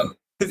fumbled.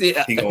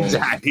 Yeah, he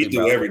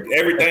do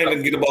everything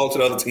to get the ball to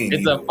the other team.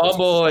 It's a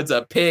fumble. It's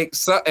a pick.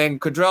 And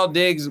Cordell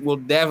Diggs will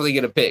definitely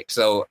get a pick.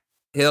 So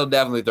he'll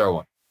definitely throw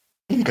one.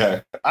 Okay.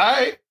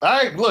 All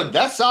right. Look,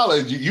 that's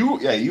solid. You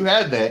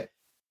had that.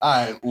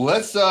 All right.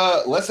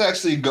 Let's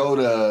actually go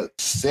to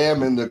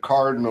Sam and the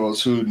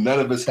Cardinals, who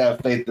none of us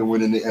have faith in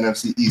winning the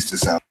NFC East. It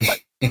sounds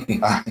like.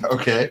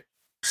 Okay.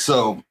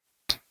 So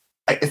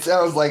it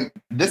sounds like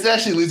this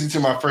actually leads me to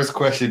my first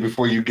question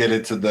before you get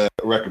into the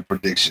record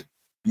prediction.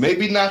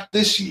 Maybe not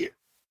this year,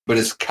 but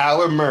is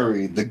Kyler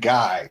Murray the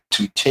guy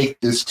to take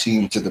this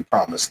team to the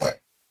promised land?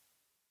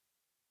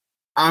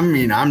 I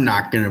mean, I'm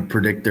not going to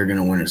predict they're going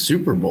to win a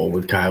Super Bowl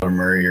with Kyler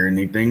Murray or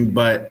anything,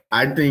 but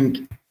I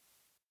think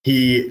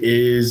he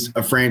is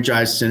a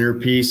franchise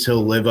centerpiece.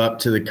 He'll live up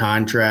to the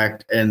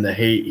contract, and the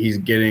hate he's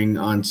getting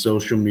on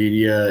social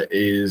media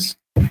is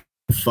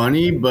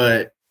funny,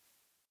 but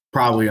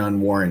probably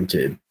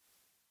unwarranted.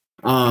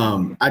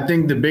 I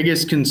think the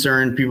biggest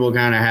concern people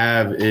kind of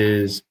have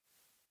is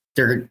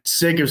they're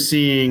sick of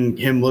seeing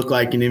him look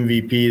like an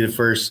MVP the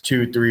first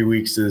 2-3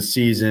 weeks of the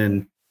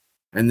season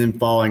and then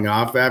falling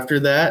off after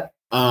that.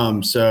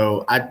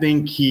 So I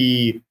think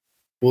he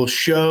will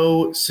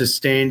show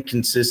sustained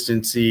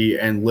consistency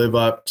and live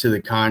up to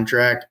the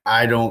contract.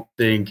 I don't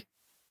think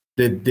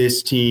that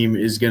this team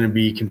is going to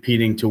be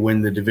competing to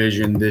win the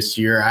division this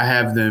year. I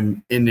have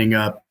them ending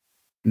up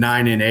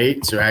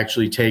 9-8, so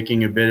actually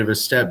taking a bit of a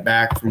step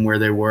back from where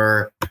they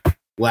were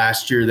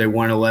last year. They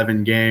won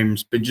 11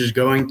 games, but just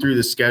going through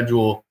the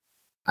schedule,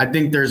 I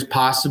think there's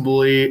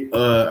possibly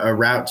a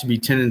route to be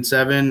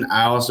 10-7.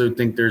 I also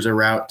think there's a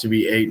route to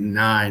be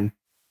 8-9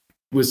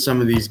 with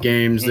some of these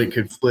games that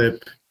could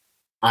flip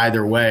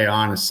either way,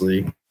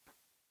 honestly.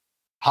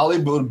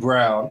 Hollywood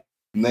Brown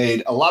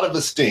made a lot of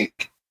a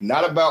stink,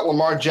 not about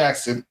Lamar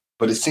Jackson,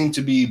 but it seemed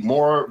to be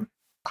more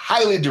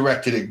highly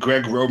directed at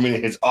Greg Roman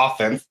and his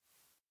offense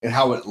and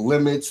how it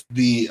limits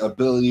the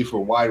ability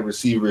for wide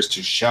receivers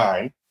to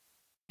shine.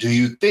 Do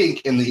you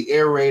think in the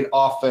air raid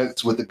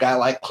offense with a guy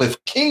like Cliff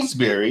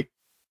Kingsbury,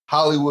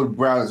 Hollywood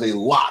Brown is a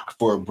lock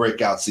for a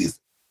breakout season?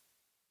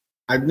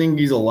 I think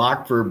he's a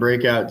lock for a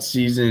breakout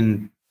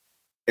season,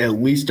 at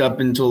least up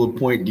until the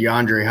point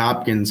DeAndre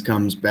Hopkins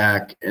comes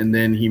back, and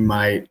then he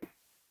might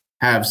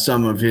have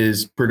some of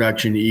his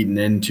production eaten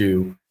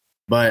into.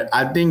 But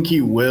I think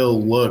he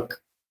will look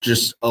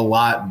just a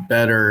lot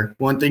better.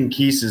 One thing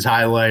Keese has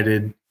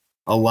highlighted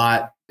a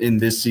lot in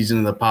this season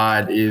of the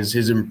pod is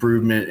his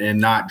improvement in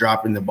not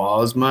dropping the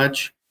ball as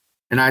much.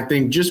 And I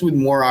think just with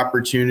more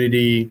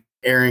opportunity,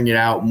 airing it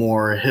out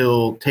more,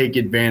 he'll take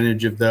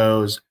advantage of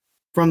those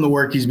from the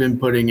work he's been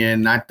putting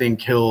in. I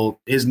think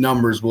his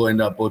numbers will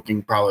end up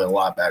looking probably a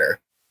lot better.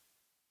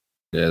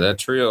 Yeah, that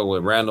trio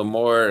with Randall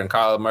Moore and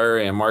Kyler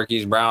Murray and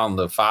Marquise Brown,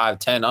 the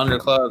 5-10 under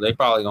club, they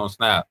probably gonna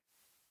snap.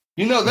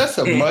 You know, that's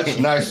a much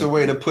nicer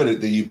way to put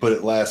it than you put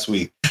it last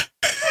week.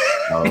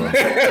 They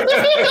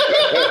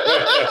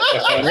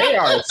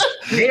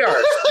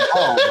are.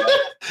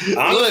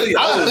 Honestly,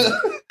 I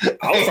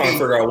was trying to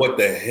figure out what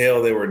the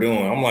hell they were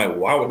doing. I'm like,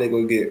 why would they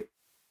go get?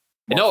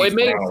 It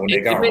makes when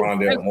they got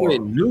Rondale Moore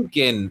with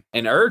Nuke and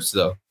Ertz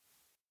though.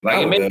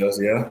 Like it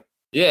does, yeah.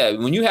 Yeah,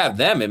 when you have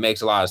them, it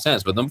makes a lot of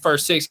sense. But them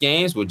first 6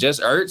 games with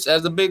just Ertz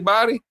as a big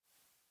body,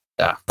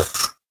 I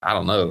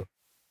don't know.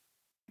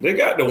 They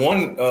got the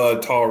one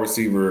tall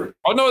receiver.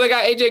 Oh no, they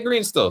got AJ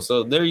Green still.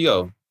 So there you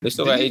go. They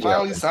still got AJ.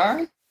 Finally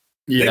signed?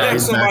 Yeah, they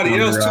got somebody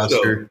else too,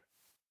 though.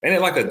 Ain't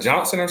it like a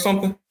Johnson or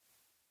something?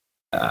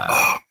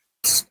 I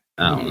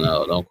don't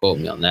know. Don't quote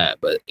me on that.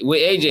 But with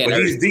AJ, but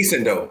he's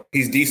decent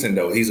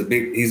though. He's a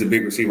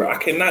big receiver. I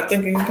cannot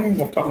think of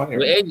anything off the top of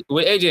my head.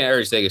 With AJ and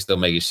Ertz, they can still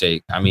make it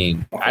shake. I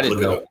mean, I didn't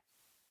know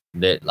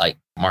that like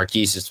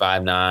Marquise is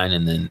 5'9",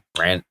 and then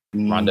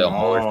Rondale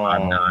Moore is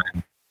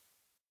 5'9".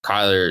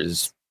 Kyler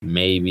is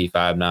maybe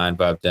 5'9",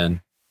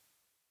 5'10".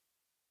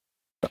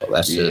 So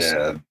that's just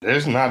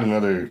there's not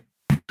another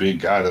big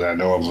guy that I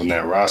know of on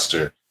that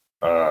roster.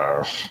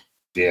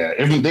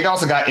 They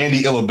also got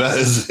Andy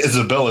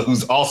Isabella,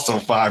 who's also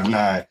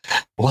 5'9".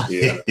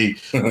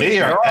 They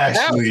are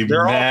actually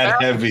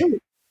mad heavy.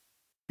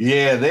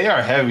 Yeah, they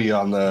are heavy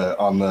on the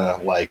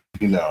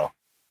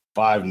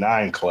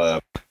 5'9"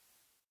 club.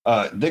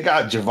 They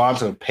got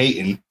Javonte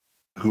Payton,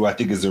 who I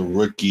think is a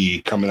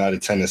rookie coming out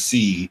of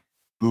Tennessee,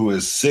 who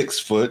is 6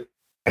 foot,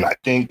 and I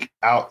think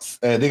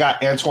they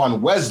got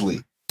Antoine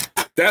Wesley.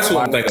 That's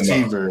what I'm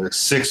thinking about.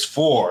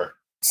 6'4".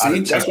 See,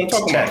 that's what I'm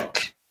talking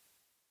about.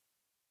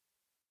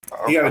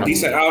 He had a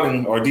decent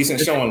outing or decent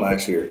showing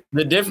last year.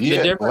 The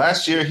difference.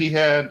 Last year he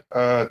had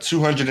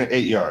 208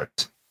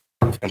 yards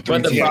and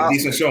 3 he had a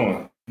decent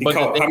showing. He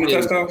caught how many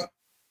touchdowns?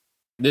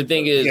 The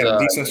thing is,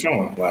 decent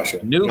showing last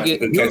year. Nuke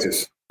Good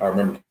catches. I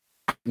remember.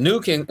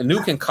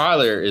 Nuke and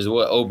Kyler is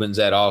what opens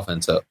that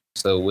offense up.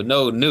 So with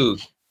no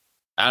Nuke,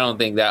 I don't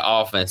think that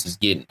offense is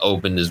getting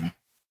open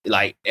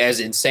as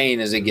insane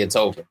as it gets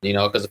open,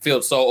 because the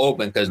field's so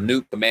open because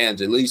Nuke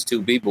commands at least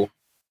two people,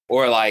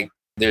 or like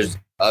there's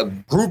a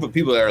group of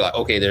people that are like,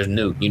 okay, there's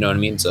Nuke, you know what I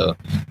mean? So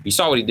you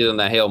saw what he did on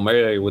that Hail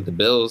Mary with the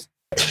Bills.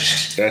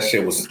 That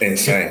shit was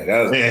insane.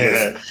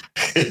 That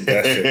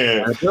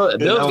shit.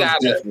 Bills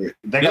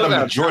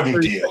got a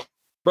Jordan deal.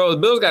 Bro, the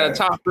Bills got a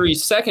top 3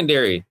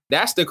 secondary.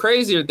 That's the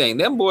crazier thing.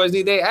 Them boys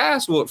need they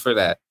ass whooped for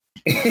that.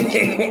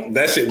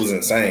 That shit was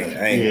insane.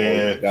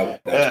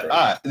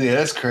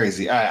 That's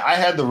crazy. I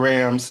had the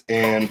Rams,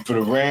 and for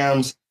the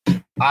Rams,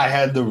 I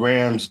had the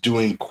Rams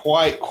doing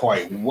quite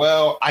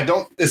well.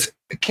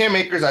 Cam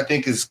Akers, I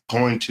think, is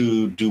going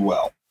to do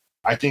well.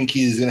 I think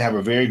he's going to have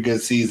a very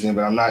good season,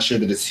 but I'm not sure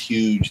that it's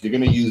huge. They're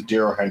going to use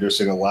Darrell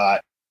Henderson a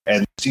lot,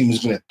 and the team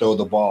is going to throw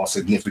the ball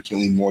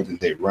significantly more than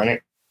they run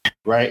it,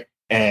 right?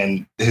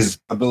 And his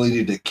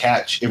ability to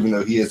catch, even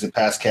though he is a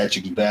pass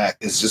catching back,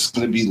 is just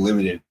going to be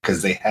limited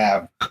because they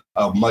have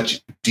a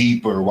much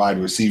deeper wide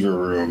receiver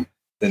room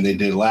than they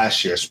did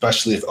last year,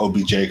 especially if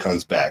OBJ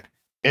comes back.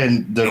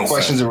 And the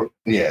questions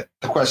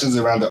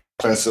around the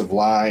offensive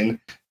line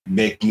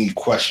make me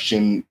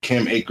question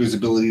Cam Akers'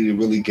 ability to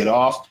really get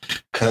off,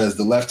 because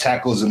the left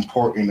tackle is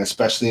important,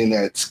 especially in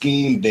that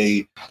scheme.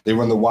 They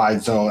run the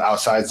wide zone,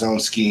 outside zone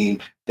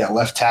scheme. That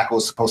left tackle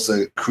is supposed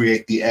to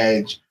create the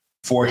edge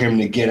for him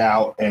to get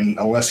out, and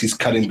unless he's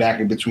cutting back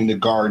in between the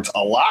guards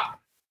a lot,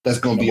 that's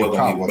going to be a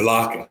problem.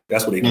 Blocking.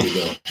 That's what he need to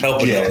do.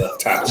 Helping the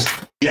left tackle.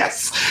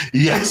 Yes,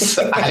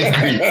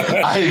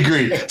 I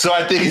agree. So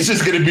I think it's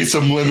just going to be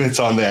some limits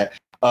on that.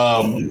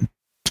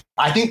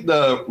 I think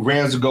the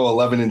Rams will go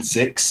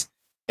 11-6,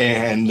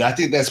 and I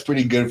think that's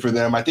pretty good for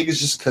them. I think it's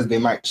just because they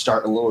might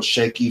start a little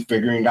shaky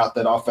figuring out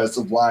that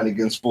offensive line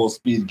against full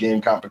speed game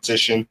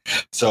competition.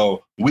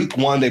 So week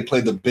 1, they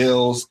play the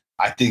Bills.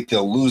 I think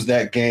they'll lose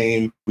that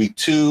game. Week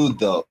 2,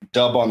 they'll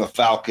dub on the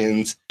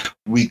Falcons.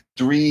 Week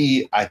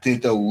 3, I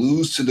think they'll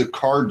lose to the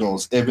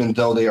Cardinals, even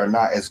though they are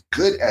not as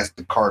good as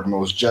the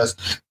Cardinals.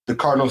 Just the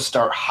Cardinals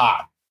start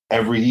hot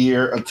every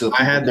year until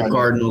I had the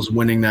Cardinals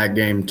winning that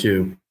game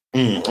too.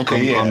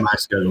 On my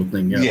schedule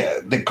thing. Yeah,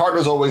 the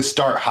Cardinals always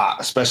start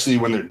hot, especially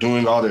when they're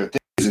doing all their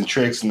things and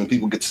tricks, and then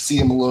people get to see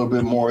them a little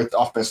bit more. The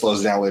offense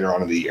slows down later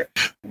on in the year.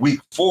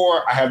 Week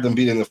 4, I have them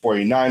beating the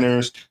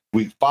 49ers.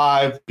 Week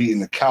 5,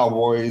 beating the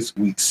Cowboys.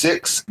 Week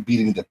 6,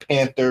 beating the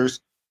Panthers.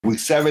 Week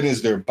 7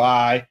 is their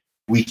bye.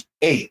 Week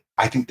 8,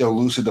 I think they'll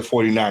lose to the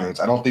 49ers.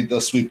 I don't think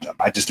they'll sweep them.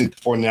 I just think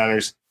the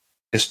 49ers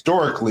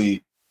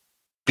historically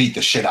beat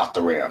the shit out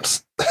the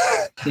Rams.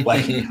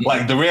 like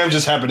the Rams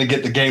just happened to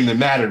get the game that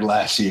mattered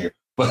last year.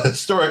 But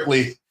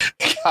historically,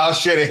 Kyle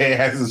Shanahan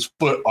has his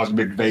foot on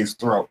McVay's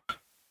throat.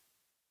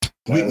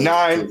 Week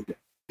 9,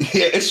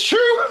 it's true.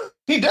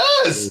 He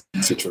does.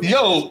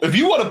 Yo, if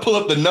you want to pull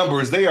up the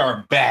numbers, they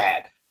are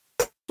bad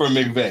for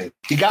McVay.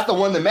 He got the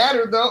one that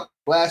mattered though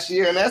last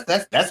year, and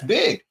that's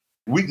big.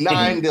 Week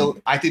 9,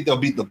 I think they'll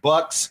beat the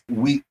Bucks.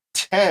 Week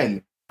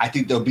 10, I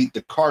think they'll beat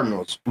the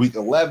Cardinals. Week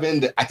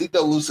 11, I think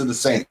they'll lose to the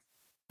Saints.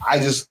 I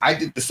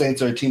think the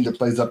Saints are a team that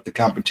plays up the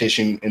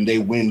competition and they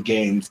win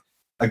games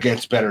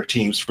against better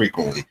teams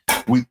frequently.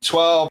 Week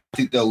 12, I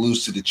think they'll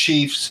lose to the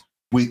Chiefs.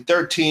 Week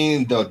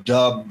 13, they'll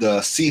dub the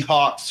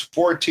Seahawks.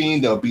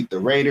 14, they'll beat the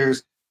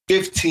Raiders.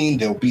 15,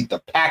 they'll beat the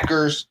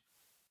Packers.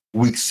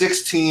 Week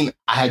 16,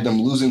 I had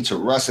them losing to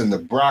Russ and the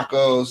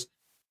Broncos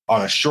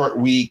on a short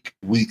week.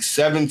 Week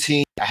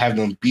 17, I have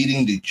them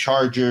beating the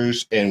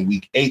Chargers. And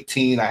week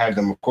 18, I have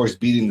them, of course,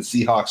 beating the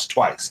Seahawks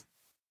twice.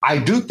 I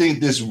do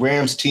think this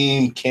Rams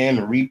team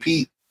can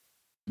repeat.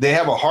 They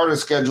have a harder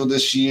schedule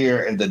this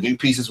year, and the new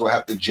pieces will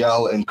have to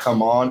gel and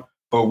come on.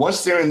 But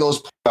once they're in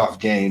those playoff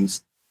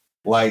games,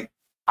 I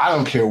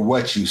don't care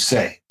what you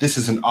say. This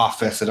is an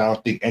offense that I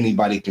don't think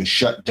anybody can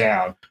shut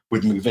down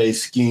with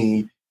McVay's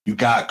scheme. You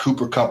got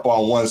Cooper Kupp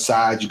on one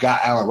side. You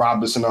got Allen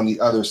Robinson on the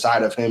other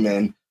side of him,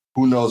 and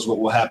who knows what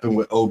will happen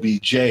with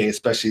OBJ,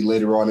 especially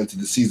later on into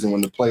the season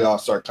when the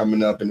playoffs start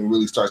coming up and it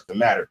really starts to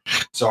matter.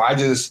 So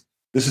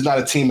this is not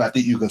a team I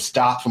think you can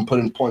stop from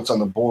putting points on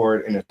the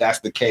board. And if that's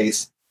the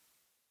case,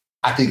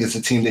 I think it's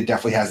a team that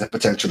definitely has the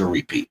potential to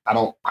repeat. I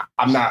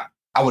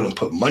wouldn't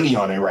put money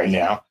on it right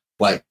now.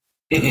 I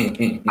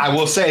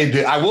will say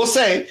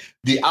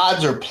the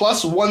odds are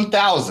plus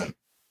 1,000.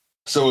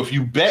 So if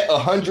you bet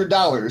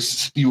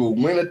 $100, you will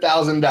win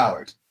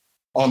 $1,000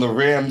 on the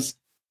Rams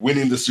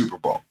winning the Super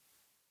Bowl.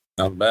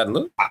 Not a bad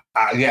look.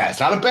 It's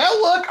not a bad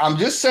look. I'm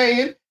just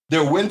saying.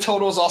 Their win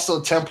total is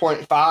also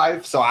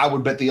 10.5, so I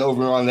would bet the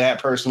over on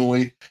that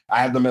personally. I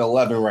have them at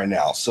 11 right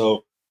now.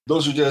 So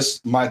those are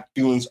just my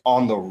feelings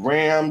on the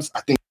Rams.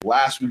 I think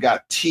last we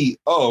got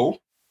T.O.,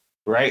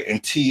 right?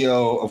 And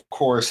T.O., of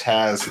course,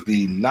 has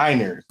the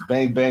Niners,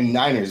 Bang Bang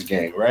Niners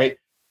game, right?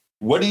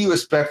 What do you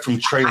expect from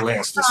Trey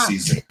Lance this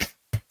season?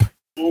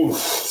 Oof.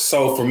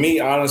 So for me,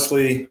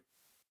 honestly,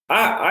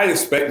 I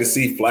expect to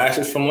see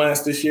flashes from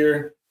Lance this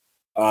year.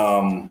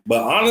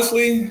 But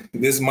honestly,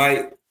 this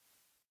might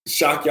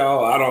shock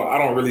y'all. I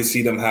don't really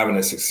see them having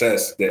the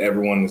success that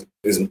everyone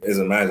is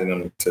imagining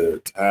them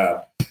to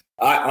have.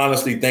 I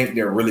honestly think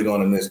they're really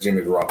going to miss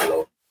Jimmy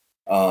Garoppolo.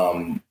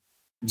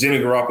 Jimmy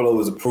Garoppolo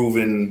is a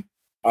proven,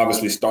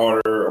 obviously,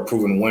 starter, a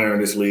proven winner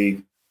in this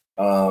league.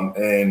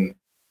 And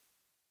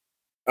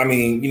I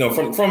mean,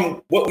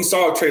 from what we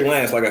saw of Trey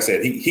Lance, like I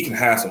said, he can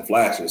have some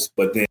flashes,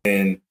 but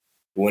then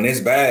when it's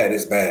bad,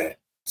 it's bad.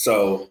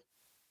 So,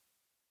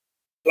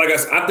 like I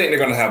said, I think they're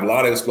going to have a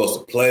lot of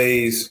explosive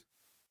plays.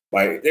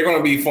 Like, they're going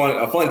to be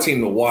a fun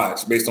team to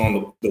watch based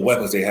on the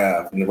weapons they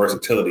have and the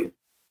versatility.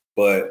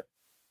 But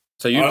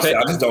So honestly,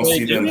 I just don't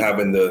see them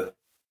having the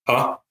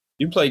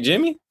You play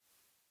Jimmy?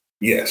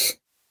 Yes.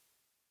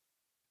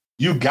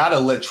 You gotta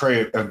let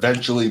Trey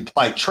eventually.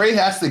 Like, Trey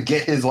has to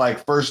get his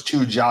first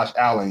 2 Josh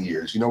Allen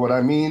years. You know what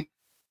I mean?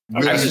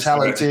 Really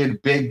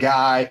talented, big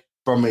guy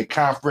from a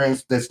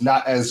conference that's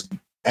not as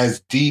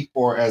deep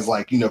or as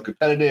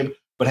competitive,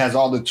 but has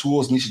all the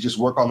tools and he should just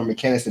work on the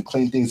mechanics and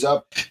clean things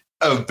up.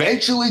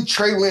 Eventually,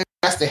 Trey Lance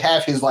has to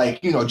have his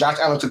Josh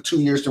Allen took 2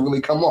 years to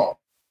really come on,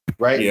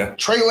 right? Yeah.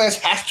 Trey Lance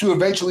has to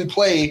eventually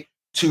play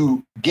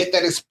to get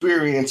that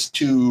experience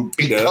to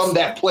become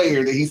that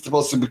player that he's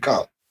supposed to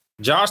become.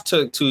 Josh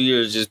took 2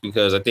 years just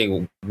because I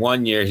think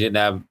 1 year he didn't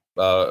have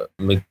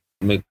they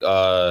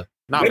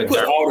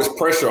put all this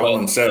pressure on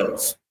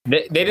themselves.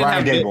 They didn't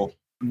Brian have Dable.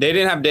 They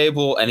didn't have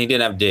Dable and he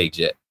didn't have Diggs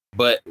yet.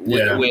 But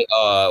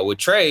with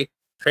Trey,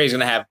 Trey's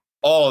gonna have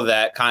all of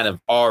that kind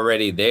of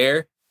already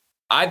there.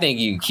 I think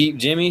you keep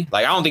Jimmy.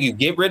 I don't think you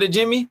get rid of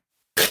Jimmy,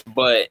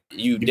 but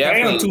you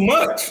definitely paying him too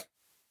much.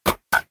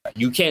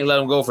 You can't let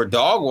him go for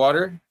dog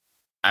water.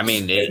 I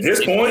mean, at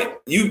this point,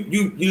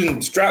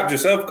 you strapped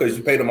yourself because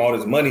you paid him all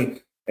this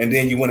money, and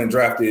then you went and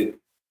drafted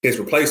his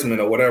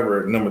replacement or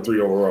whatever, number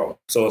 3 overall.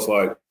 So it's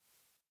like,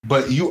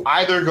 but you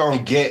either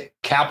gonna get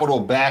capital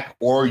back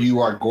or you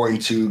are going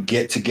to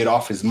get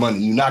off his money.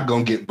 You're not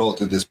gonna get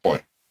both at this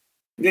point.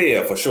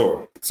 Yeah, for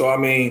sure. So I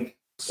mean,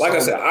 like I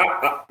said,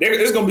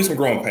 there's gonna be some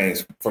growing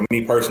pains for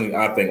me personally.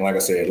 I think, like I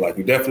said, you're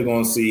definitely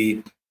gonna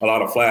see a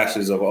lot of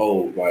flashes of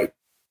when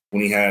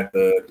he had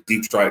the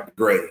deep strike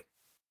gray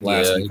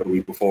last week or the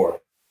week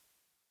before.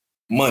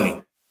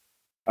 Money.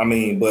 I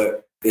mean,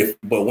 but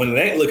when it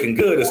ain't looking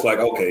good, it's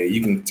okay,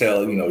 you can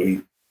tell,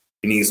 he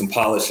needs some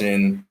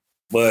polishing.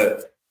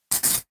 But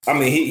I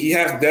mean, he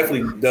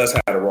definitely does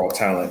have a raw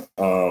talent.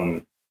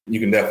 You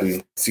can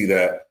definitely see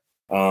that.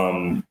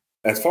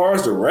 As far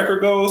as the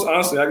record goes,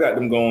 honestly, I got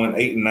them going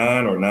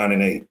 8-9 or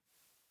 9-8.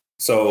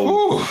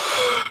 So,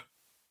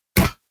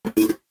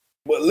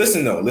 but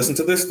listen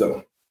to this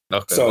though.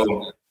 Okay.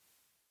 So,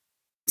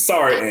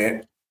 sorry,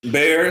 Ant.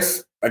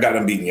 Bears, I got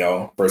them beating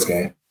y'all first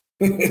game.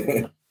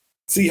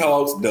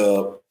 Seahawks,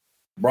 dub.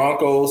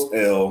 Broncos,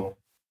 L.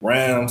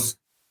 Rams.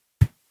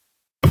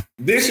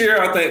 This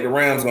year, I think the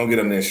Rams gonna get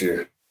them this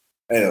year.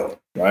 L,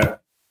 right?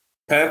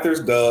 Panthers,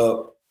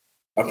 dub.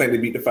 I think they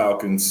beat the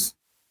Falcons.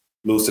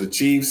 Lose to the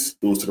Chiefs,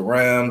 lose to the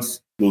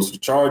Rams, lose to the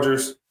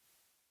Chargers.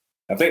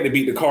 I think they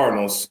beat the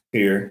Cardinals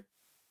here.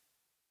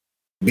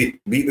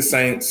 Beat the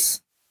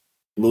Saints,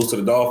 lose to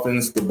the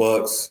Dolphins, the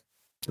Bucks.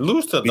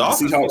 Lose to the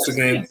Dolphins? The Seahawks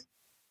again.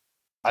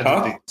 I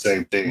don't think the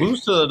same thing.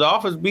 Lose to the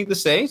Dolphins, beat the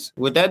Saints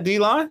with that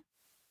D-line?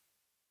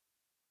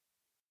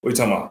 What are you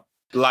talking about?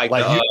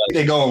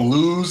 They're going to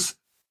lose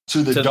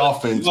to the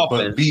Dolphins,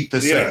 but beat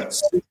the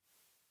Saints.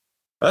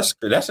 That's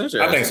interesting.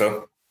 I think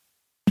so.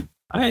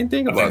 I didn't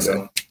think about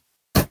that.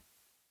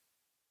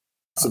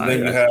 So then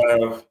you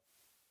have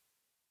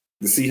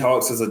the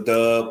Seahawks as a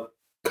dub,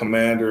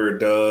 Commander a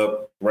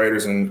dub,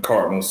 Raiders and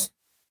Cardinals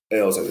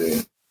L's at the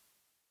end.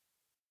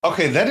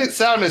 Okay, that didn't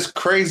sound as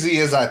crazy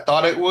as I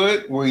thought it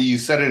would when you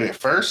said it at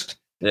first.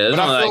 Yeah, there's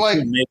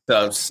only two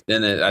mix-ups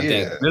in it. I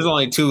think there's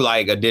only 2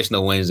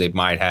 additional wins they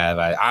might have.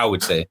 I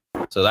would say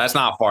so. That's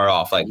not far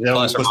off.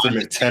 Plus puts them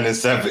at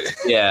 10-7.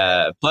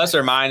 Yeah, plus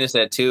or minus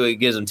at 2, it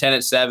gives them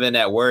 10-7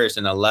 at worst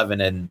and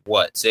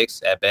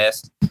 11-6 at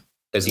best.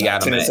 Because he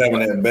got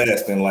 10-7 at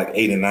best and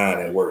 8-9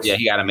 at worst. Yeah,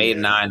 he got them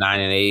 8-9,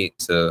 9-8.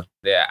 So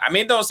yeah, I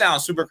mean, it don't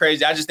sound super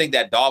crazy. I just think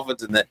that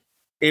Dolphins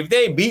if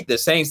they beat the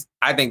Saints,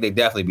 I think they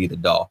definitely beat the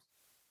Dolphins.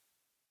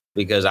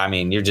 Because I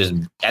mean, you're just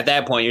at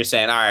that point you're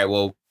saying, all right,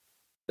 well,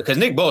 because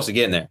Nick Bosa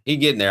getting there, he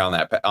getting there on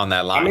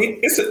that line. I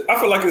mean, I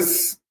feel like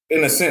it's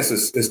in a sense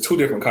it's 2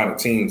 different kind of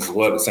teams as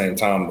well at the same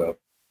time though.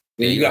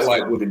 Yeah, you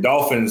got with the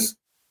Dolphins,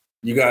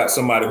 you got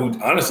somebody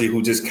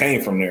who just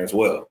came from there as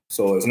well.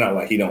 So it's not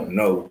like he don't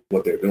know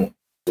what they're doing.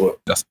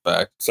 That's a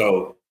fact.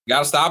 So you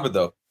gotta stop it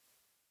though.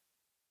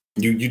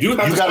 You do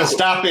have you gotta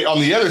stop it on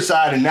the other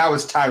side, and now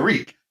it's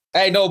Tyreek.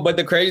 Hey, no, but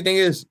the crazy thing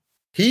is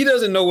he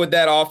doesn't know what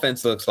that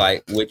offense looks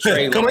like with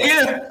Trey. Come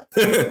again.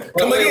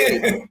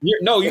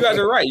 No, you guys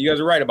are right. You guys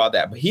are right about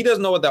that. But he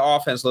doesn't know what the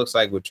offense looks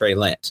like with Trey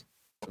Lance.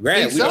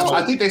 Granted,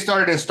 I think they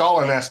started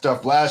installing that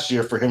stuff last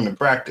year for him to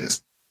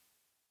practice.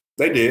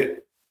 They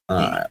did. All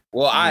right.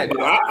 Well,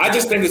 I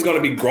just think it's going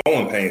to be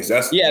growing pains.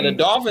 The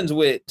Dolphins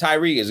with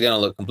Tyreek is going to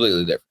look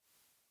completely different.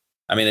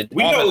 I mean,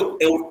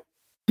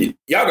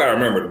 Y'all got to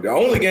remember, the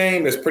only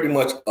game that's pretty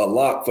much a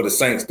lock for the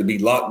Saints to be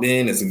locked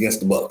in is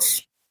against the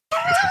Bucs.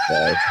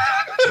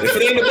 If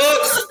it ain't the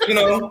Bucs, you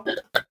know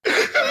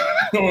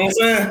what I'm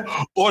saying?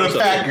 Or the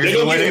Packers,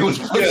 the way they was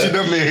pushing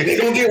them in. They're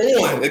going to get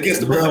one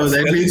against the Bucs. Bro,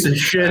 they beat the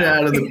shit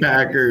out of the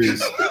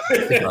Packers.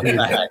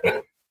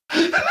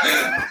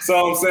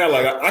 So I'm saying,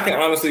 like, I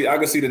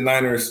can see the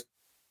Niners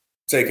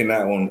taking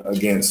that one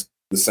against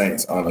the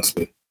Saints,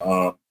 honestly,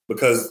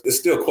 because it's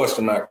still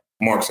question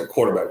marks at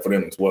quarterback for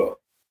them as well.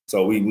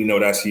 So we know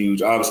that's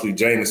huge. Obviously,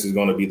 Jameis is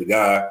going to be the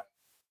guy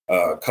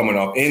coming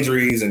off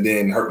injuries and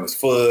then hurting his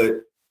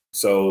foot.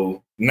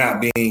 So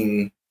not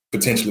being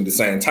potentially the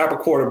same type of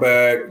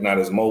quarterback, not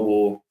as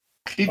mobile.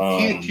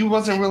 He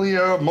wasn't really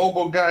a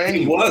mobile guy anyway.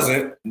 He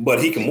wasn't,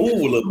 but he can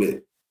move a little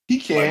bit. He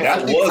can. Like,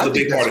 that was a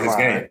big part of his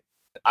game.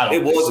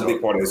 It was a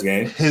big part of his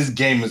game. His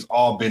game has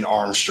all been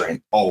arm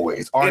strength,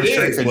 always. Arm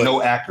strength and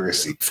no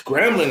accuracy.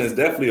 Scrambling is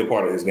definitely a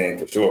part of his game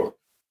for sure.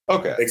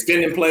 Okay.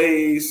 Extending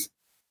plays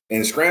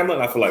and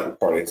scrambling, I feel like, are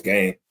part of his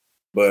game.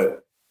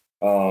 But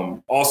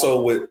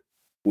also with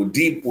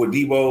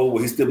Debo,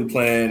 will he still be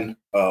playing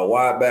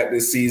wide back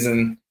this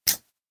season?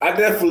 I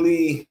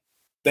definitely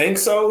think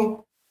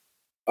so.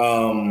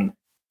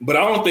 But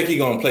I don't think he's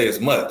going to play as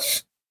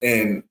much.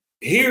 And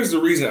here's the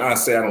reason I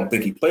say I don't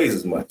think he plays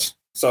as much.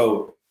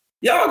 So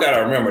y'all got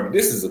to remember,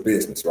 this is a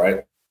business,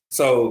 right?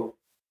 So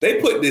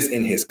they put this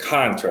in his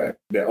contract,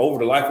 that over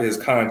the life of his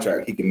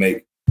contract, he can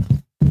make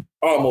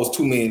almost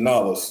 $2 million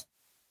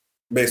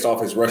based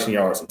off his rushing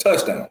yards and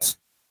touchdowns.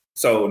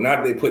 So now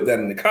that they put that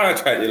in the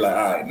contract, you're like,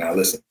 all right, now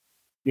listen.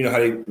 You know how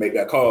they make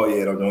that call?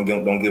 Yeah, don't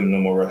give him no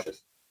more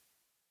rushes.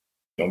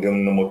 Don't give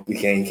him no more. He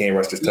can't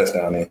rush this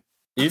touchdown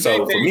in.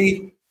 So for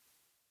me,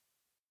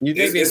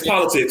 it's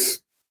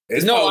politics.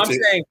 It's politics.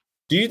 I'm saying,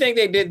 do you think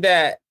they did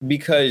that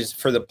because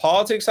for the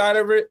politics side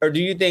of it, or do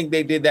you think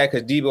they did that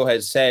because Debo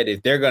had said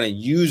if they're going to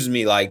use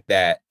me like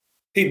that?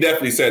 He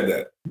definitely said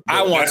that.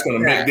 That's going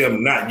to make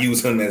them not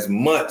use him as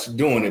much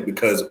doing it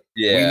because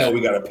we know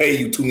we got to pay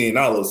you $2 million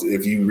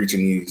if you reach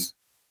your knees,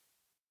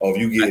 or if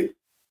you get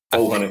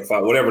 400,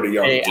 whatever the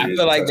yardage is. I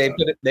feel like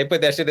they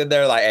put that shit in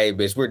there like, hey,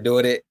 bitch, we're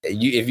doing it.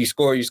 If you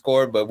score, you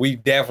score. But we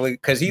definitely,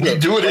 because he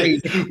looked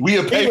crazy.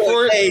 We'll pay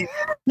for it.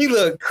 He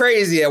looked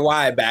crazy at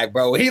wide back,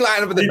 bro. He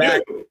lined up in the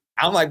back.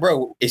 I'm like,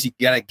 bro, is he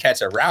gonna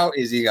catch a route?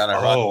 Is he gonna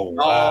run? Oh,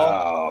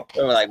 wow.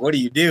 So we're like, what do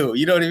you do?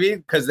 You know what I mean?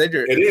 Because it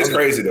is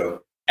crazy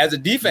though. As a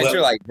defense,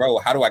 you're like, bro,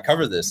 how do I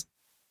cover this?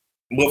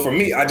 Well, for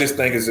me, I just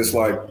think it's just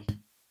like,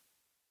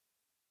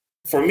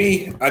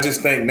 I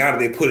just think now that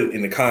they put it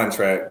in the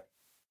contract,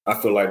 I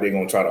feel like they're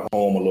gonna try to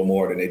home a little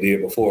more than they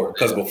did before.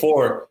 Because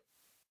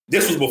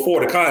this was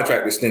before the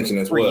contract extension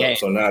as well.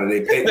 So now that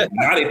they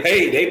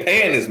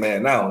paying this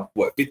man now,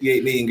 what,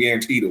 $58 million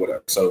guaranteed or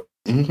whatever. So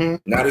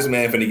now this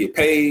man finna get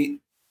paid.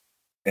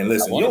 And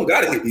listen, you don't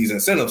gotta hit these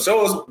incentives.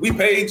 Show us we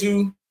paid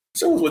you.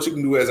 Show us what you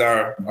can do as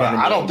our. But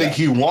I don't think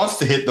he wants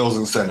to hit those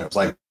incentives.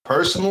 Like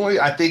personally,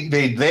 I think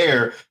they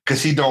there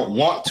because he don't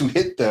want to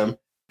hit them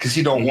because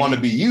he don't want to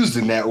be used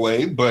in that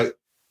way. But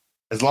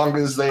as long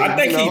as they, I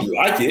think he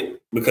like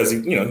it because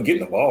he getting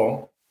the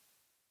ball.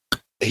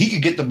 He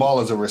could get the ball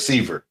as a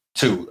receiver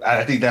too.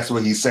 I think that's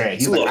what he's saying.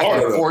 He's like,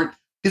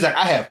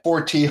 I had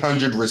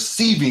 1,400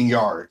 receiving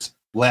yards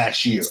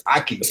last year. I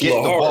could get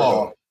the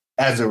ball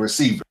as a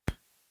receiver.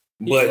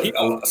 But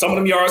some of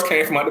them yards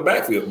came from out the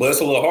backfield. But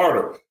it's a little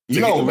harder.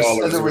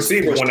 As a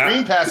receiver,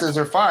 screen passes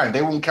are fine.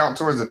 They won't count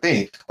towards the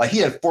thing. Like he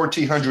had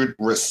 1,400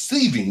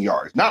 receiving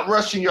yards, not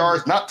rushing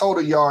yards, not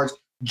total yards,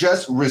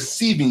 just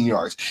receiving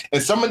yards.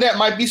 And some of that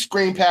might be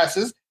screen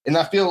passes. And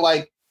I feel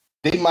like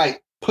they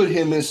might put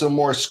him in some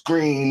more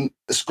screen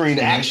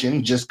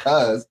action just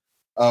because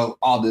of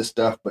all this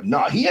stuff. But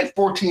no, he had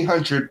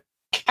 1,400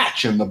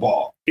 catching the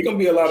ball. He's gonna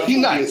be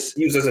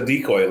used as a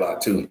decoy a lot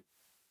too.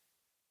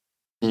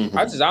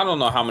 I don't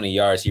know how many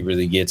yards he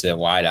really gets at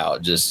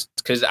wideout, just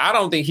because I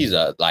don't think he's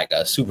a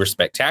super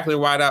spectacular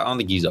wideout. I don't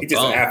think he's just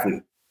an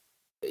athlete.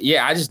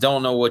 Yeah, I just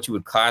don't know what you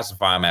would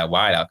classify him at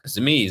wideout because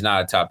to me he's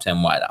not a top 10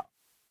 wideout.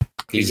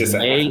 He's just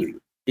an athlete.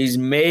 He's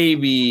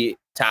maybe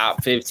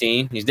top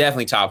 15. He's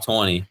definitely top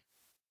 20,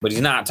 but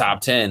he's not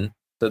top 10.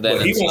 So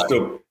then he wants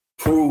to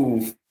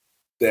prove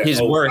that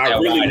his worth. I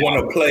really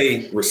want to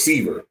play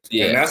receiver,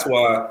 and that's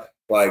why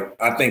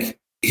I think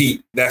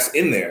that's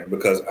in there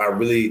because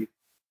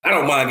I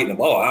don't mind getting the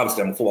ball.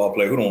 Obviously, I'm a football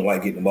player who don't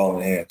like getting the ball in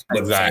the hands. But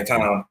at the same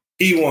time,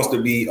 he wants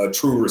to be a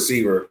true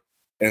receiver.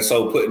 And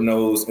so putting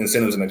those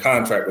incentives in the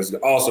contract is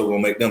also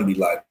going to make them be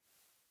like,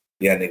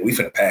 yeah, nigga, we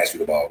finna pass you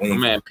the ball.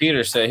 Man,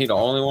 Peter said he the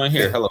only one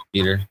here. Hello,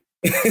 Peter.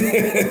 Might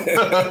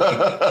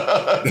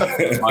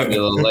be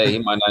a little late. He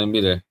might not even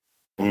be there.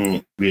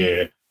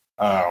 Yeah.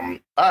 All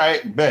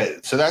right,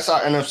 bet. So that's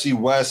our NFC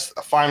West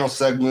final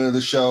segment of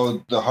the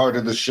show, the heart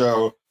of the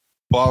show,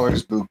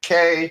 Ballers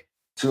Bouquet.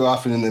 Too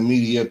often in the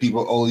media,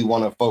 people only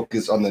want to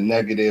focus on the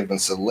negative and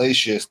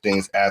salacious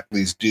things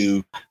athletes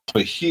do.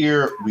 But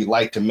here, we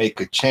like to make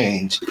a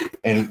change.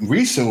 And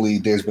recently,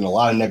 there's been a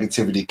lot of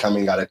negativity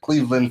coming out of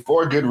Cleveland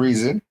for good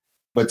reason.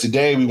 But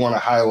today, we want to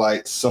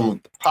highlight some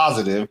of the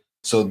positive.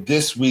 So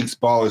this week's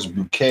Ballers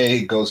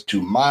Bouquet goes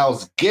to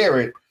Myles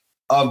Garrett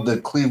of the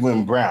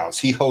Cleveland Browns.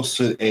 He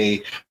hosted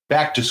a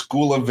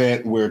back-to-school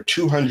event where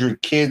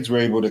 200 kids were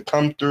able to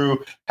come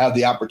through, have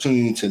the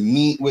opportunity to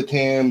meet with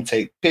him,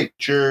 take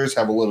pictures,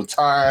 have a little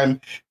time.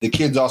 The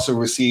kids also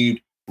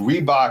received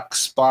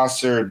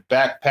Reebok-sponsored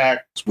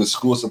backpacks with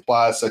school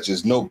supplies such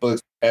as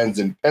notebooks, pens,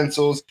 and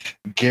pencils.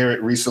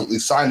 Garrett recently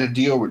signed a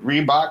deal with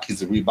Reebok.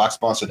 He's a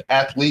Reebok-sponsored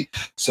athlete,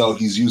 so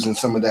he's using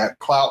some of that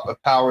clout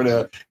of power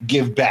to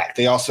give back.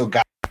 They also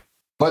got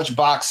lunch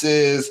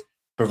boxes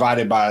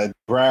provided by the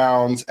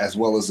Browns as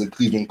well as the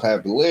Cleveland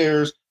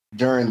Cavaliers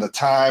during the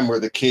time where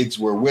the kids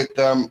were with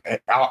them and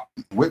out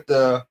with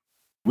the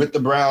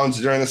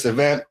Browns during this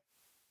event.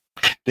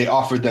 They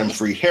offered them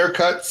free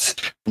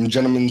haircuts from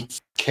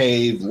Gentleman's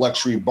Cave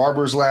Luxury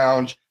Barbers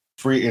Lounge,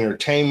 free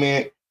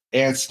entertainment,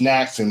 and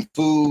snacks and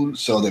food.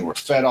 So they were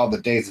fed all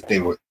the days that they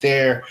were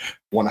there.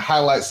 Want to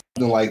highlight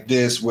something like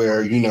this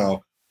where, you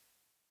know,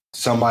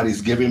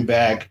 somebody's giving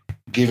back,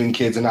 giving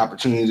kids an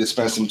opportunity to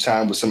spend some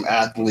time with some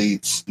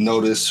athletes,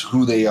 notice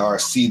who they are,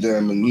 see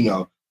them, and, you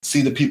know,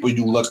 see the people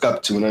you look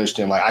up to and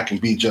understand, like, I can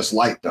be just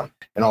like them.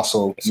 And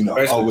also, you know,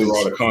 especially always through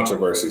all the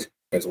controversy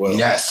as well.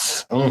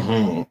 Yes.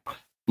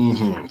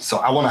 So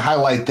I want to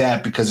highlight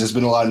that because there's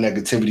been a lot of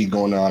negativity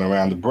going on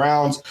around the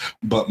Browns,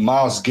 but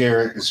Myles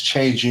Garrett is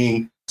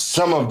changing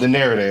some of the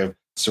narrative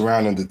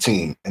surrounding the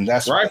team. And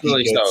that's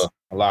rightfully so.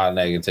 A lot of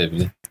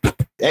negativity.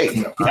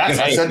 Hey, I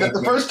said that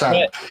the first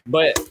time.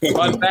 But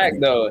fun fact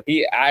though,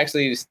 he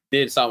actually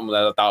did something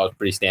that I thought was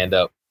pretty stand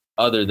up.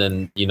 Other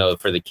than, you know,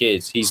 for the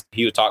kids, he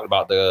was talking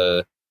about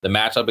the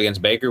matchup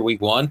against Baker week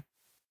 1.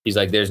 He's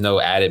like, there's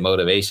no added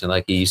motivation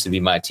like he used to be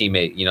my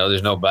teammate. You know,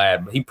 there's no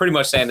bad. He pretty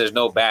much saying there's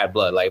no bad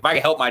blood. Like if I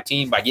can help my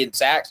team by getting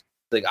sacks,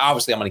 like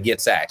obviously I'm going to get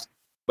sacks.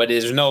 But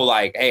there's no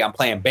like, hey, I'm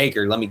playing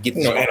Baker. Let me get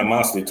no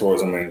animosity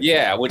towards him. Man.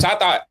 Yeah, which I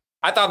thought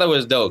that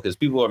was dope because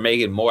people are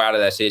making more out of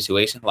that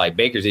situation. Like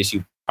Baker's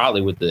issue probably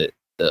with the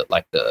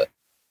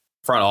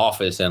front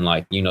office and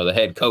like, you know, the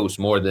head coach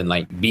more than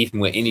like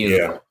beefing with any of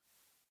them.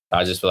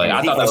 I just feel like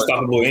I thought that was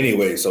unstoppable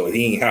anyway, so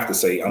he didn't have to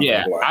say. I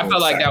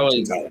felt like that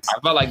was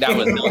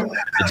dope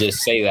to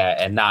just say that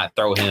and not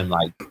throw him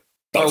like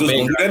throw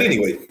Baker that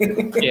anyway.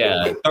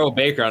 Yeah, throw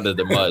Baker under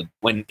the mud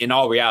when in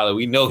all reality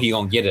we know he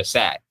gonna get a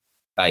sack.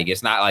 Like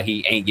it's not like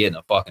he ain't getting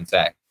a fucking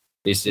sack.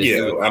 It's just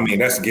I mean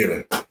that's a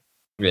given.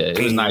 Yeah,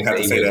 it was nice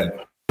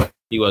that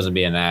he wasn't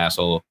being an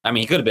asshole. I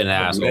mean, he could have been an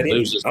asshole, but it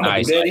was just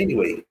nice. Like,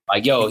 anyway.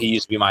 Like, yo, he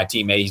used to be my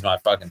teammate. He's my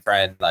fucking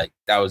friend. Like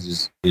that was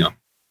just, you know,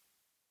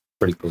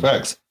 pretty cool.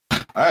 Facts.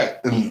 All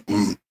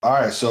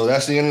right. So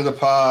that's the end of the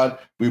pod.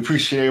 We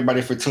appreciate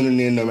everybody for tuning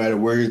in, no matter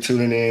where you're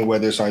tuning in,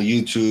 whether it's on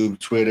YouTube,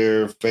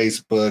 Twitter,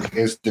 Facebook,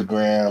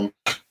 Instagram,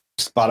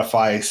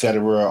 Spotify,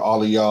 etc.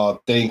 All of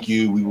y'all, thank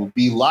you. We will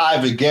be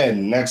live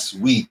again next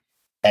week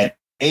at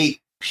 8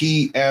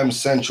 p.m.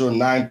 Central,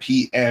 9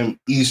 p.m.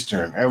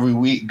 Eastern, every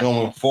week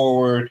going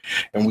forward.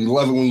 And we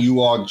love it when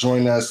you all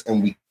join us,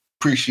 and we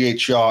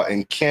appreciate y'all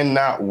and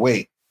cannot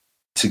wait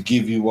to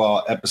give you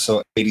all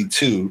episode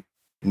 82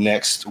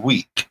 next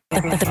week.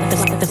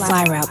 The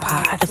Fly Route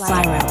Pod. The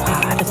Fly Route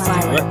Pod. The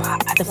Fly Route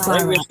Pod. The Fly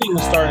Route Pod. Regular season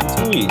starting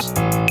in 2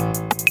 weeks.